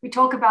 we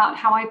talk about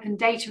how open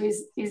data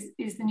is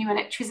the new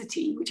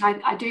electricity, which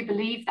I do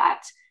believe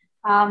that.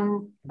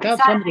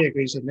 Somebody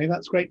agrees with me.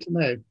 That's great to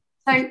know.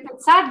 So,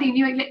 but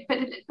sadly,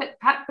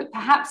 but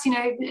perhaps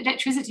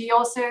electricity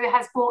also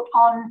has brought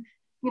on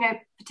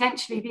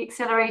potentially the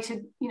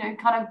accelerated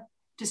kind of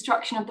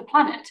destruction of the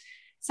planet.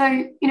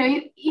 So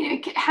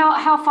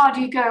how far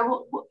do you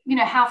go?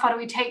 How far do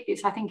we take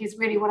this? I think is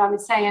really what I would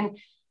say. And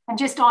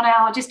just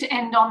to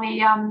end on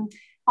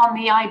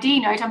the ID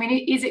note, I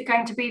mean, is it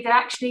going to be that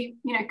actually,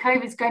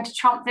 COVID is going to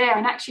trump there,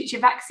 and actually it's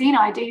your vaccine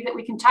ID that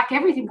we can tack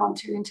everything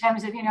onto in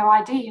terms of,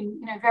 ID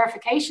and,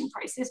 verification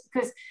process,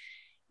 because,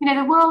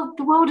 the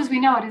world as we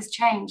know it has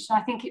changed. And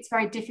I think it's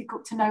very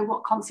difficult to know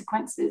what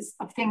consequences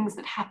of things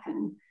that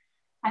happen.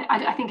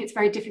 I think it's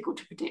very difficult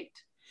to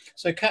predict.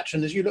 So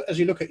Katrin, as you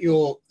look at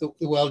the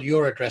world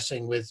you're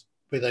addressing with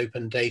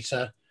open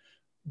data,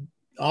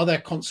 are there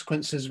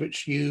consequences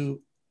which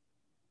you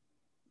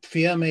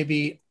fear may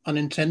be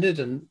unintended,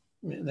 and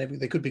maybe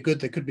they could be good,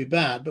 they could be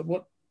bad, but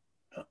what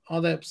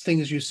are there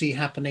things you see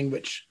happening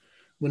which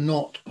were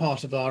not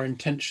part of our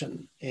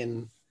intention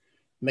in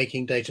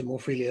making data more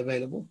freely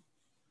available?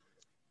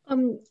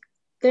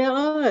 There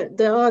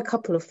are a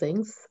couple of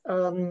things.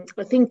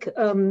 I think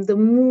the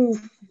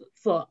move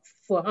for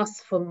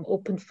us from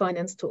open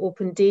finance to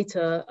open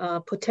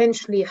data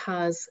potentially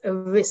has a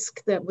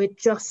risk that we're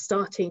just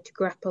starting to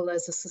grapple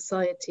as a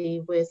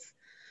society with.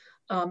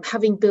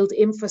 Having built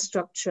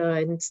infrastructure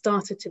and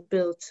started to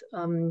build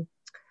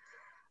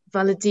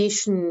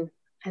validation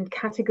and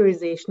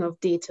categorization of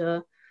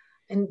data,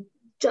 and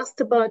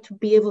just about to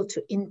be able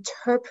to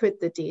interpret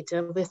the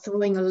data, we're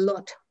throwing a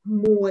lot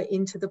more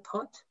into the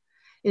pot.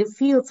 It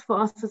feels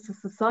for us as a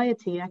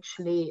society,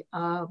 actually,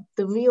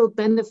 the real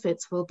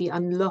benefits will be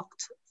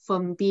unlocked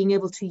from being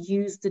able to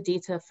use the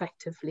data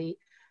effectively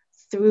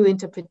through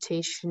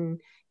interpretation,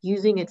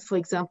 using it, for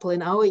example,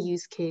 in our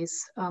use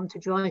case, to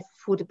drive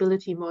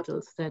affordability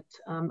models that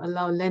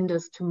allow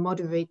lenders to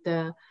moderate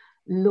their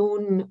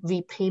loan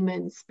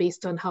repayments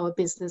based on how a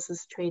business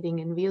is trading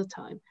in real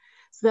time.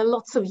 So there are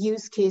lots of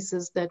use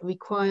cases that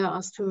require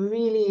us to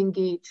really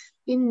engage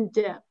in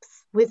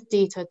depth with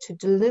data to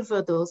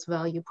deliver those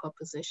value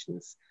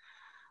propositions.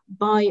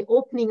 By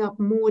opening up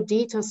more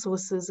data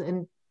sources,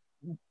 and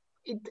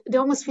it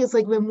almost feels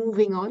like we're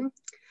moving on.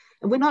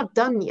 And we're not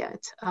done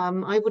yet.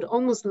 I would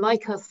almost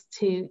like us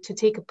to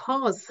take a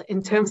pause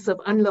in terms of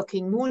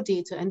unlocking more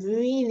data and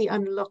really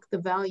unlock the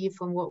value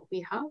from what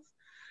we have.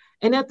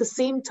 And at the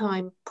same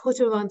time,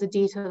 put around the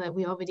data that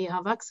we already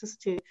have access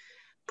to,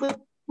 put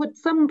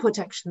some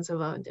protections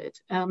around it.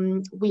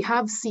 We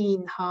have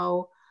seen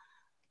how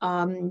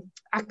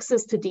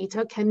access to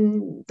data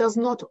does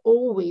not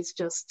always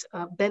just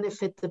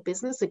benefit the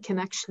business. It can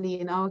actually,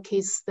 in our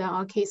case, there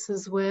are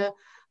cases where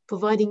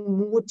providing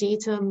more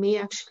data may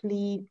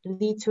actually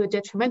lead to a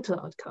detrimental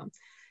outcome.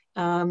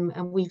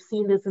 And we've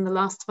seen this in the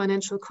last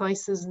financial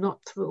crisis, not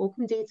through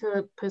open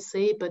data per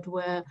se, but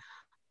where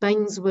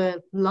banks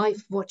were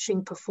live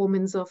watching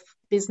performance of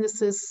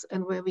businesses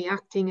and were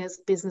reacting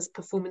as business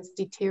performance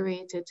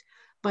deteriorated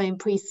by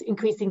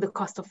increasing the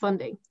cost of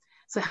funding.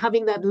 So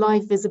having that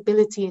live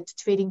visibility into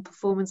trading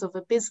performance of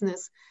a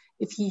business,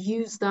 if you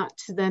use that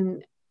to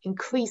then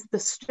increase the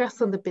stress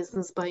on the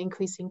business by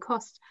increasing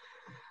cost,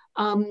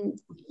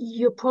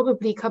 you're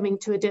probably coming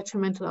to a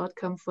detrimental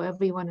outcome for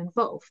everyone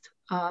involved,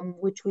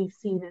 which we've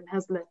seen and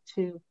has led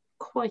to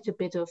quite a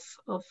bit of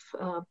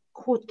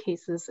court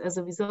cases as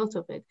a result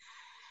of it.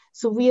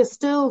 So we are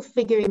still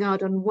figuring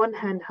out, on one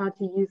hand, how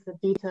to use the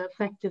data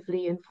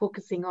effectively and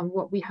focusing on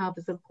what we have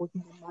is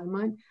important in my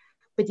mind,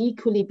 but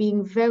equally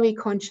being very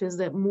conscious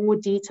that more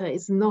data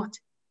is not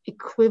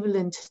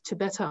equivalent to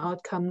better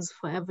outcomes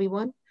for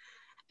everyone.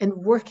 And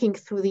working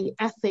through the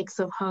ethics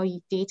of how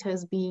data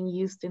is being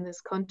used in this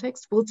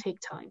context will take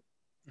time.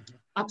 Mm-hmm.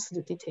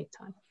 Absolutely take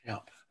time. Yeah.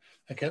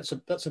 Okay,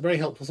 that's a very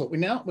helpful thought. We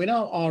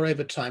now are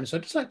over time, so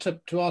I'd just like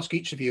to ask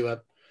each of you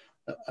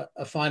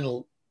a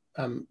final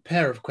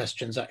pair of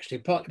questions, actually,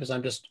 partly because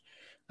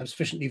I'm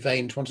sufficiently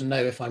vain to want to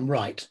know if I'm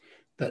right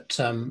that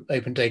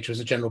open data is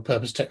a general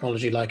purpose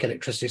technology like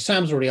electricity.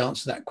 Sam's already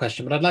answered that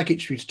question, but I'd like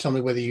each of you to tell me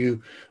whether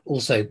you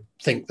also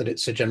think that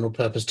it's a general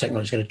purpose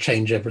technology going to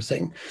change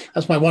everything.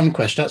 That's my one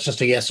question. That's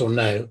just a yes or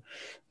no.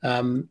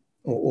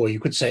 Or you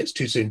could say it's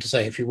too soon to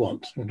say if you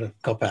want to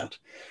cop out.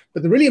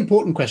 But the really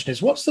important question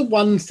is, what's the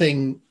one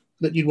thing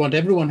that you'd want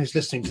everyone who's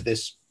listening to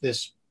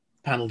this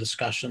panel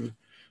discussion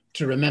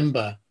to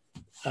remember,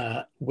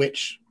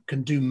 which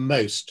can do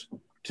most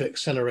to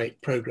accelerate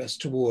progress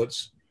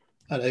towards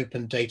an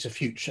open data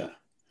future?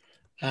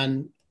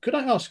 And could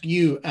I ask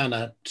you,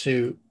 Anna,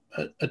 to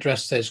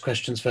address those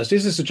questions first.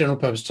 Is this a general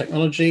purpose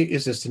technology?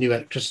 Is this the new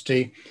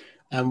electricity?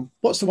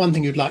 What's the one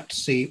thing you'd like to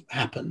see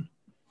happen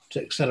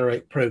to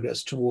accelerate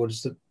progress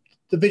towards the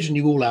vision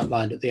you all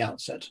outlined at the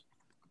outset?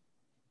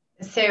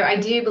 So I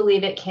do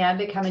believe it can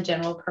become a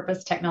general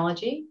purpose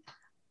technology.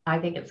 I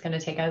think it's going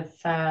to take us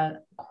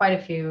quite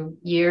a few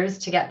years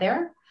to get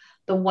there.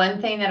 The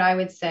one thing that I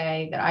would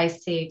say that I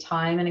see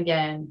time and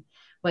again,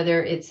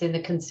 whether it's in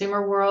the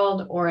consumer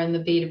world or in the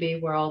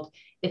B2B world,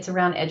 it's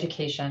around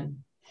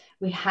education.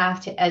 We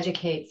have to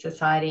educate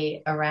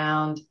society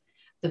around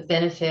the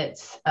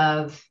benefits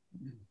of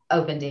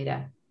open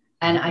data.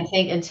 And I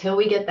think until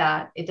we get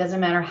that, it doesn't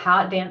matter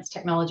how advanced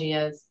technology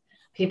is,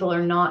 people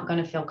are not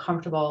going to feel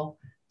comfortable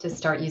to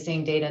start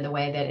using data the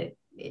way that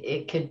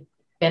it could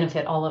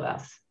benefit all of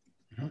us.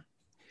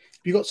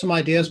 Have you got some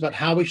ideas about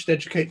how we should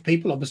educate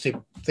people? Obviously,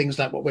 things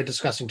like what we're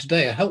discussing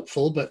today are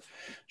helpful, but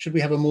should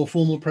we have a more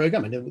formal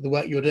program? And the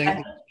work you're doing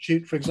at the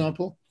Institute, for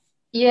example?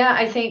 Yeah,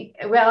 I think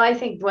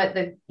what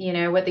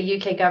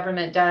the UK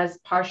government does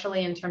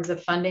partially in terms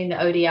of funding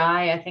the ODI,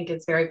 I think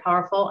it's very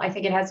powerful. I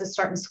think it has to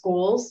start in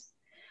schools.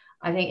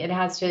 I think it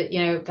has to,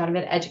 kind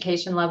of at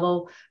education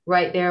level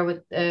right there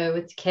with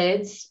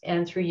kids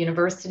and through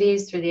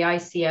universities, through the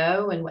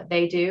ICO and what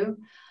they do.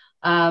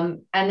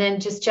 And then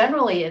just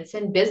generally, it's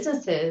in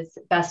businesses'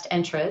 best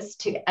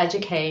interest to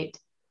educate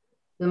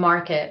the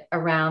market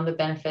around the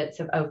benefits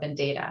of open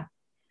data.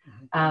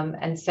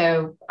 And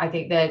so I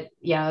think that,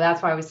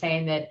 that's why I was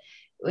saying that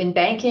when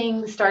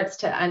banking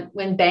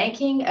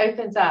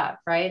opens up,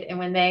 right, and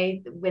when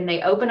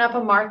they open up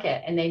a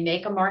market and they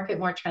make a market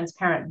more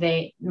transparent,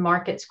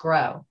 markets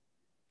grow.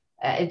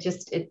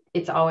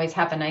 It's always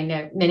happened. I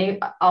know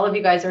all of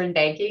you guys are in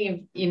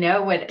banking. You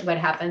know what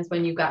happens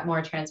when you've got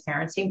more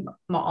transparency.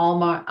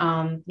 All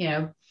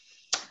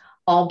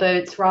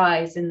boats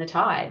rise in the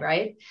tide,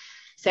 right?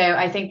 So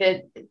I think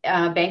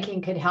that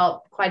banking could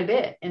help quite a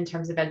bit in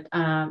terms of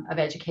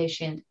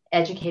education,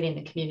 educating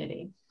the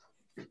community.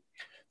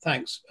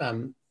 Thanks,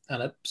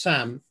 Anna.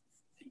 Sam,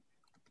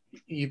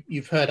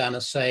 you've heard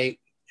Anna say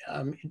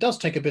it does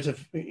take a bit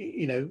of,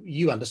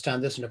 you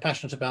understand this and are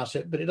passionate about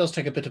it, but it does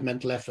take a bit of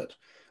mental effort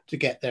to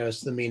get there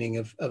as the meaning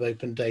of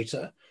open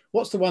data.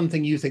 What's the one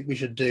thing you think we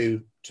should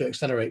do to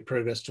accelerate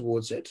progress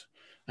towards it?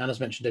 Anna's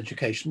mentioned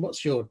education.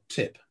 What's your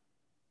tip?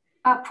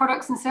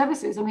 Products and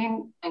services. I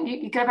mean,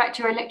 you go back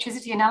to your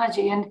electricity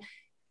analogy, and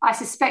I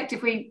suspect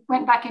if we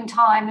went back in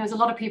time, there was a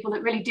lot of people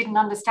that really didn't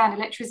understand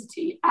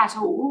electricity at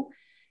all.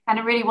 And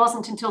it really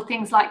wasn't until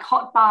things like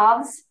hot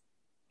baths,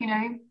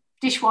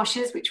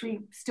 dishwashers, which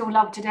we still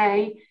love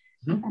today,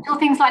 until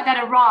things like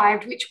that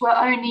arrived, which were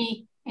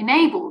only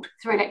enabled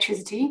through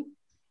electricity,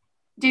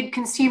 did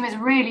consumers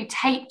really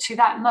take to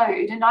that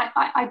mode. And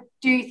I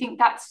do think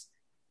that's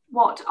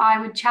what I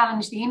would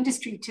challenge the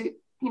industry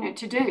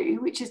to do,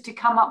 which is to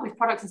come up with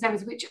products and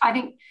services, which I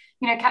think,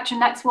 Katrin,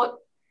 that's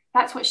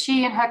what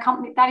she and her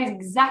company, that is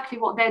exactly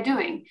what they're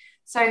doing.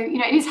 So,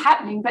 it is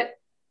happening, but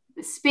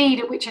the speed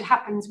at which it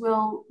happens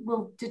will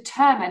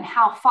determine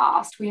how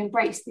fast we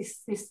embrace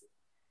this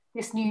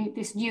new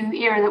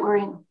era that we're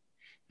in.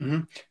 Mm-hmm.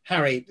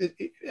 Harry,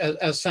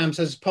 as Sam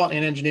says, it's partly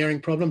an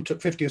engineering problem. It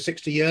took 50 or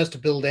 60 years to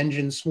build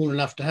engines small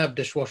enough to have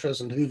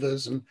dishwashers and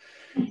hoovers and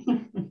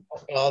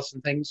hot baths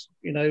and things,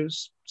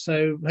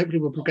 so hopefully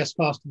we'll progress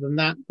faster than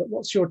that. But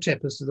what's your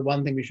tip as to the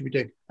one thing we should be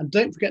doing? And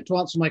don't forget to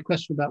answer my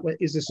question about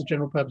is this a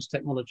general purpose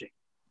technology?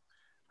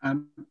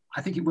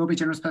 I think it will be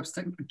general purpose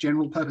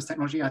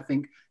technology. I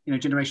think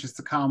generations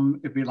to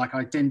come, it'll be like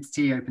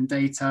identity, open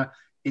data.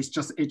 It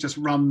just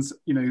runs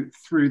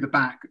through the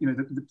back.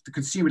 The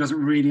consumer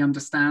doesn't really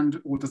understand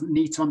or doesn't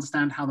need to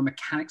understand how the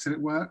mechanics of it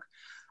work.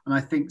 And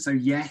I think so,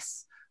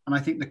 yes. And I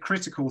think the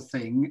critical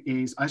thing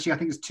is actually I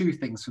think there's two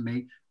things for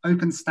me: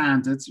 open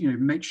standards.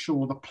 Make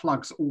sure the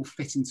plugs all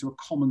fit into a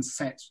common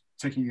set.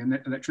 Taking an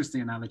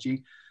electricity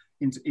analogy,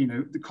 into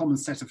the common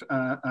set of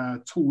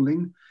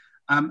tooling.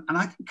 And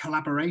I think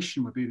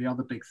collaboration would be the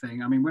other big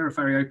thing. I mean, we're a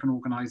very open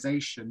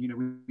organisation.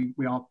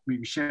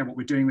 We share what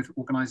we're doing with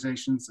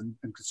organisations and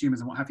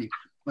consumers and what have you.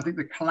 But I think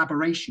the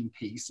collaboration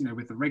piece,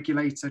 with the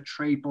regulator,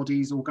 trade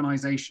bodies,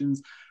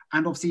 organisations,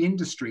 and obviously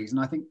industries.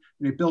 And I think,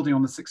 building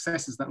on the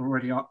successes that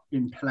already are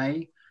in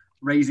play,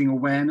 raising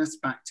awareness,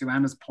 back to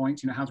Anna's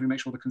point, how do we make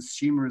sure the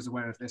consumer is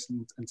aware of this,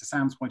 and to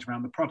Sam's point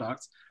around the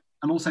product,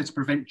 and also to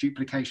prevent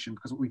duplication,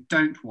 because what we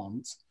don't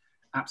want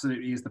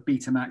absolutely is the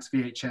Betamax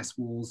VHS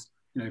walls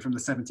from the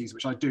 70s,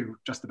 which I do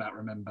just about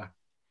remember.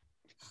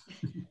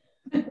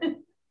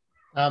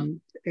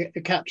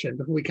 Katrin,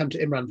 before we come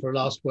to Imran for a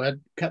last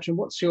word, Katrin,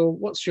 what's your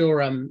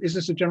is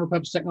this a general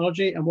purpose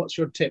technology, and what's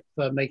your tip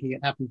for making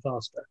it happen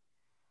faster?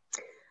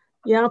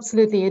 Yeah,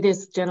 absolutely. It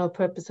is general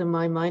purpose in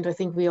my mind. I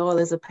think we all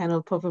as a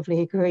panel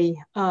probably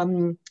agree.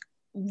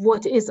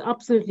 What is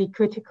absolutely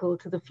critical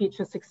to the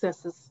future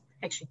success is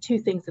actually two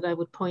things that I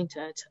would point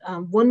at.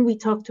 One, we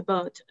talked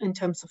about in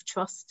terms of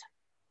trust,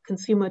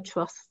 consumer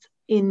trust,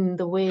 in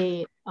the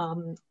way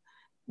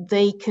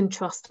they can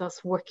trust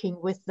us working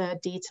with their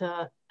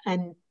data,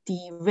 and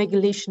the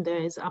regulation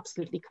there is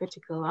absolutely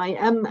critical. I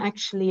am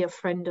actually a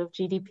friend of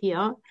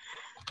GDPR.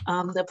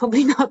 There are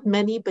probably not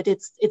many, but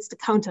it's the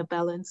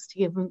counterbalance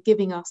to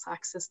giving us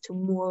access to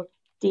more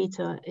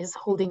data is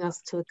holding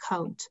us to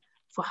account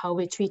for how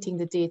we're treating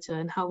the data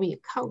and how we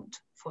account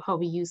for how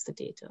we use the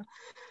data.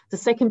 The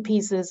second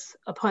piece is,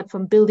 apart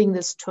from building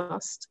this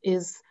trust,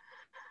 is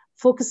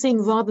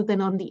focusing rather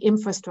than on the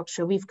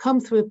infrastructure. We've come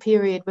through a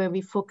period where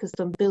we focused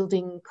on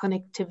building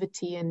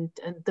connectivity and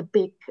the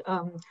big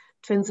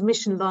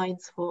transmission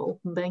lines for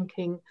open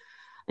banking,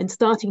 and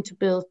starting to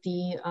build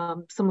the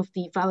some of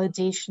the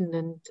validation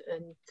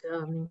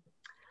and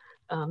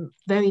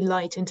very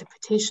light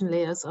interpretation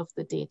layers of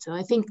the data.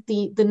 I think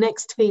the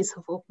next phase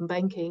of open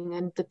banking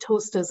and the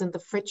toasters and the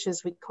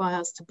fridges require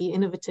us to be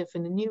innovative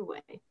in a new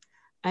way.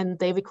 And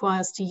they require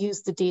us to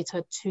use the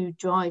data to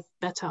drive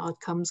better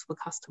outcomes for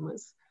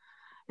customers.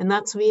 And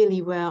that's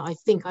really where I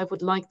think I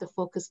would like the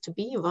focus to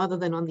be. Rather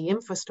than on the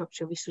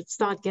infrastructure, we should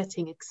start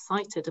getting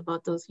excited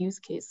about those use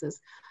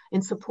cases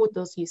and support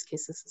those use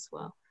cases as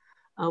well.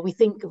 We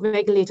think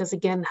regulators,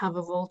 again, have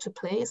a role to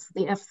play. So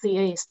the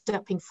FCA is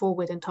stepping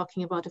forward and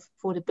talking about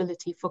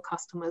affordability for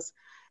customers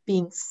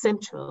being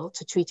central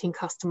to treating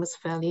customers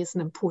fairly is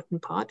an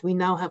important part. We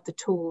now have the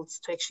tools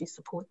to actually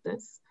support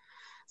this.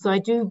 So I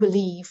do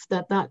believe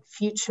that that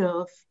future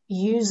of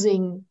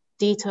using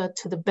data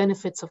to the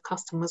benefits of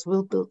customers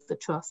will build the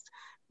trust,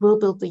 will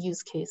build the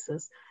use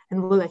cases,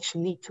 and will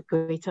actually lead to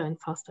greater and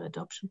faster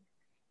adoption.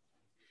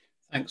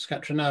 Thanks,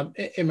 Katrin.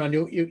 Imran,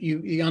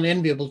 the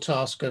unenviable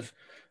task of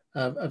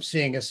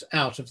seeing us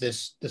out of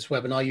this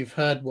webinar. You've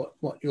heard what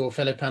your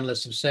fellow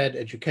panelists have said.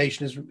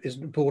 Education is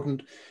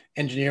important.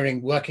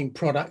 Engineering working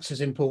products is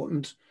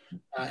important.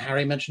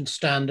 Harry mentioned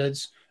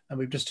standards, and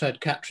we've just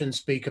heard Katrin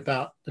speak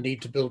about the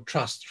need to build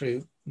trust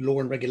through law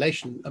and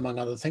regulation, among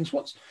other things.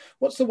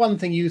 What's the one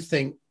thing you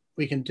think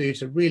we can do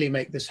to really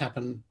make this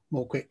happen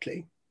more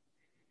quickly?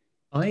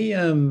 It's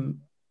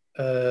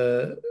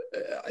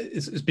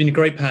been a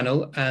great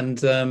panel,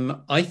 and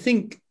I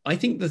think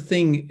the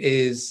thing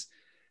is,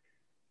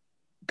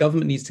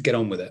 government needs to get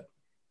on with it.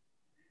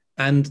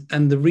 And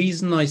the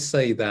reason I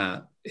say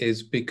that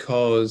is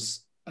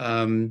because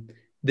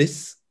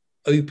this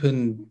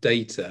open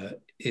data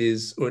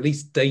is, or at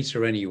least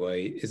data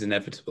anyway, is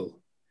inevitable.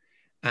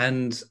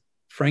 And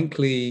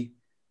frankly,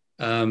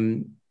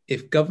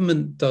 if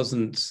government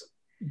doesn't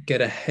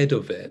get ahead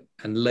of it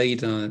and lay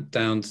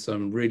down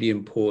some really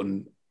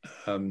important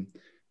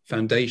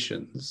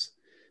foundations,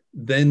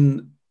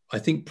 then I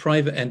think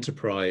private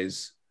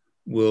enterprise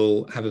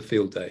will have a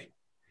field day.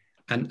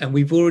 And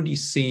we've already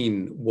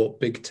seen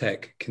what big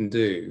tech can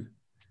do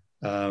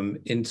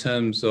in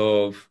terms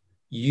of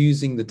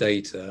using the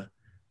data,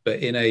 but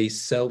in a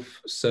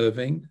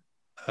self-serving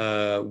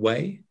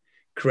way,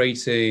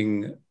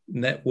 creating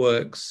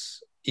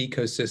networks,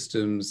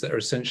 ecosystems that are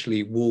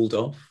essentially walled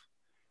off,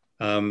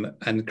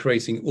 and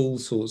creating all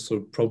sorts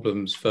of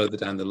problems further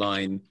down the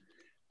line,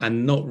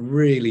 and not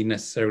really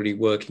necessarily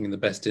working in the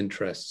best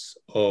interests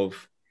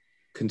of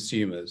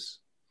consumers.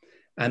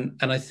 And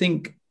I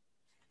think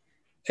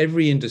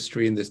every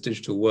industry in this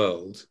digital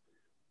world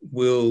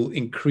will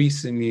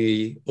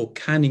increasingly, or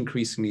can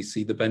increasingly,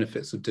 see the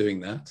benefits of doing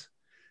that.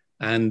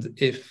 And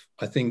if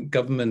I think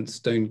governments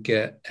don't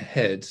get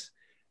ahead,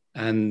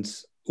 or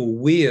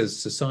we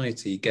as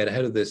society get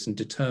ahead of this and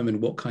determine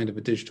what kind of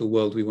a digital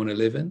world we want to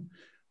live in,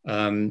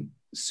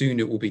 soon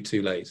it will be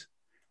too late.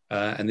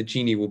 And the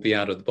genie will be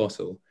out of the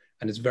bottle.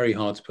 And it's very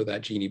hard to put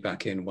that genie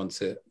back in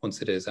once it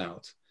is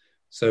out.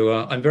 So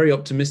I'm very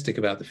optimistic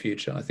about the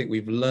future. I think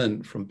we've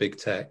learned from big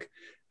tech,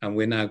 and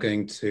we're now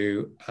going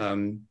to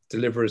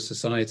deliver a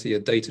society, a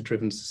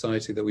data-driven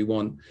society that we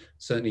want,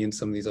 certainly in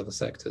some of these other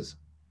sectors.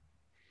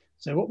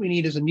 So what we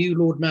need is a new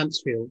Lord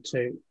Mansfield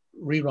to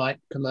rewrite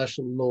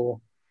commercial law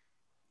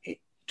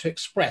to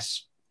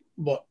express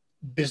what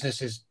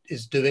business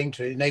is doing,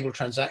 to enable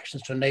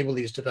transactions, to enable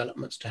these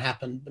developments to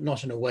happen, but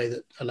not in a way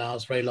that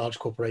allows very large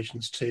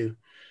corporations to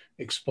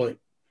exploit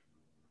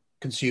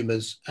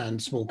consumers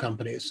and small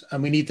companies.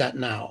 And we need that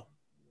now.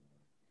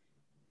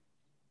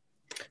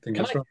 I think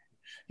that's right.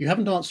 You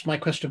haven't answered my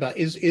question about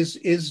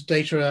is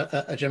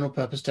data a general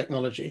purpose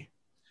technology?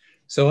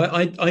 So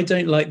I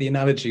don't like the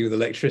analogy with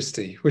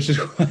electricity, which is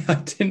why I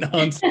didn't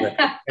answer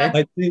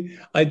it.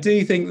 I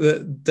do think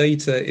that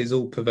data is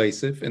all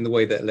pervasive in the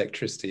way that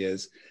electricity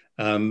is.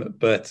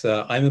 But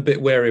I'm a bit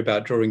wary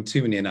about drawing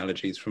too many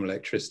analogies from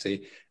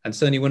electricity. And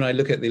certainly when I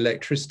look at the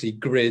electricity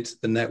grid,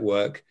 the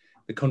network,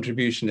 the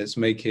contribution it's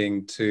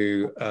making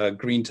to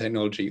green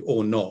technology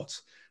or not,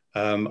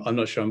 I'm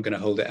not sure I'm going to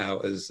hold it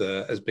out as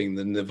being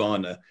the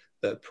nirvana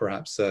that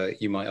perhaps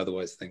you might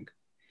otherwise think.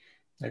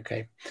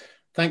 Okay.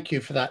 Thank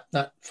you for that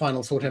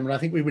final thought, Imran. I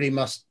think we really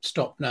must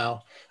stop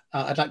now.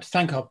 I'd like to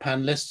thank our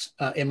panelists,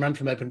 Imran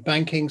from Open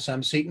Banking,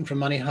 Sam Seaton from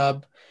Money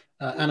Hub,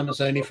 Anna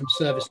Mazzoni from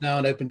ServiceNow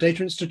and Open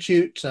Data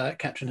Institute,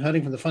 Katrin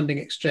Herding from the Funding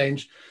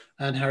Exchange,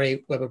 and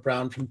Harry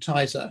Weber-Brown from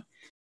Tizer.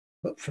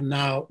 But from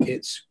now,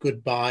 it's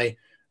goodbye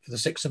for the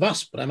six of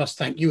us. But I must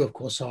thank you, of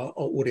course, our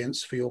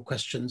audience, for your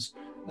questions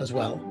as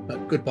well.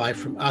 But goodbye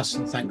from us,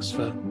 and thanks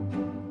for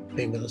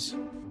being with us.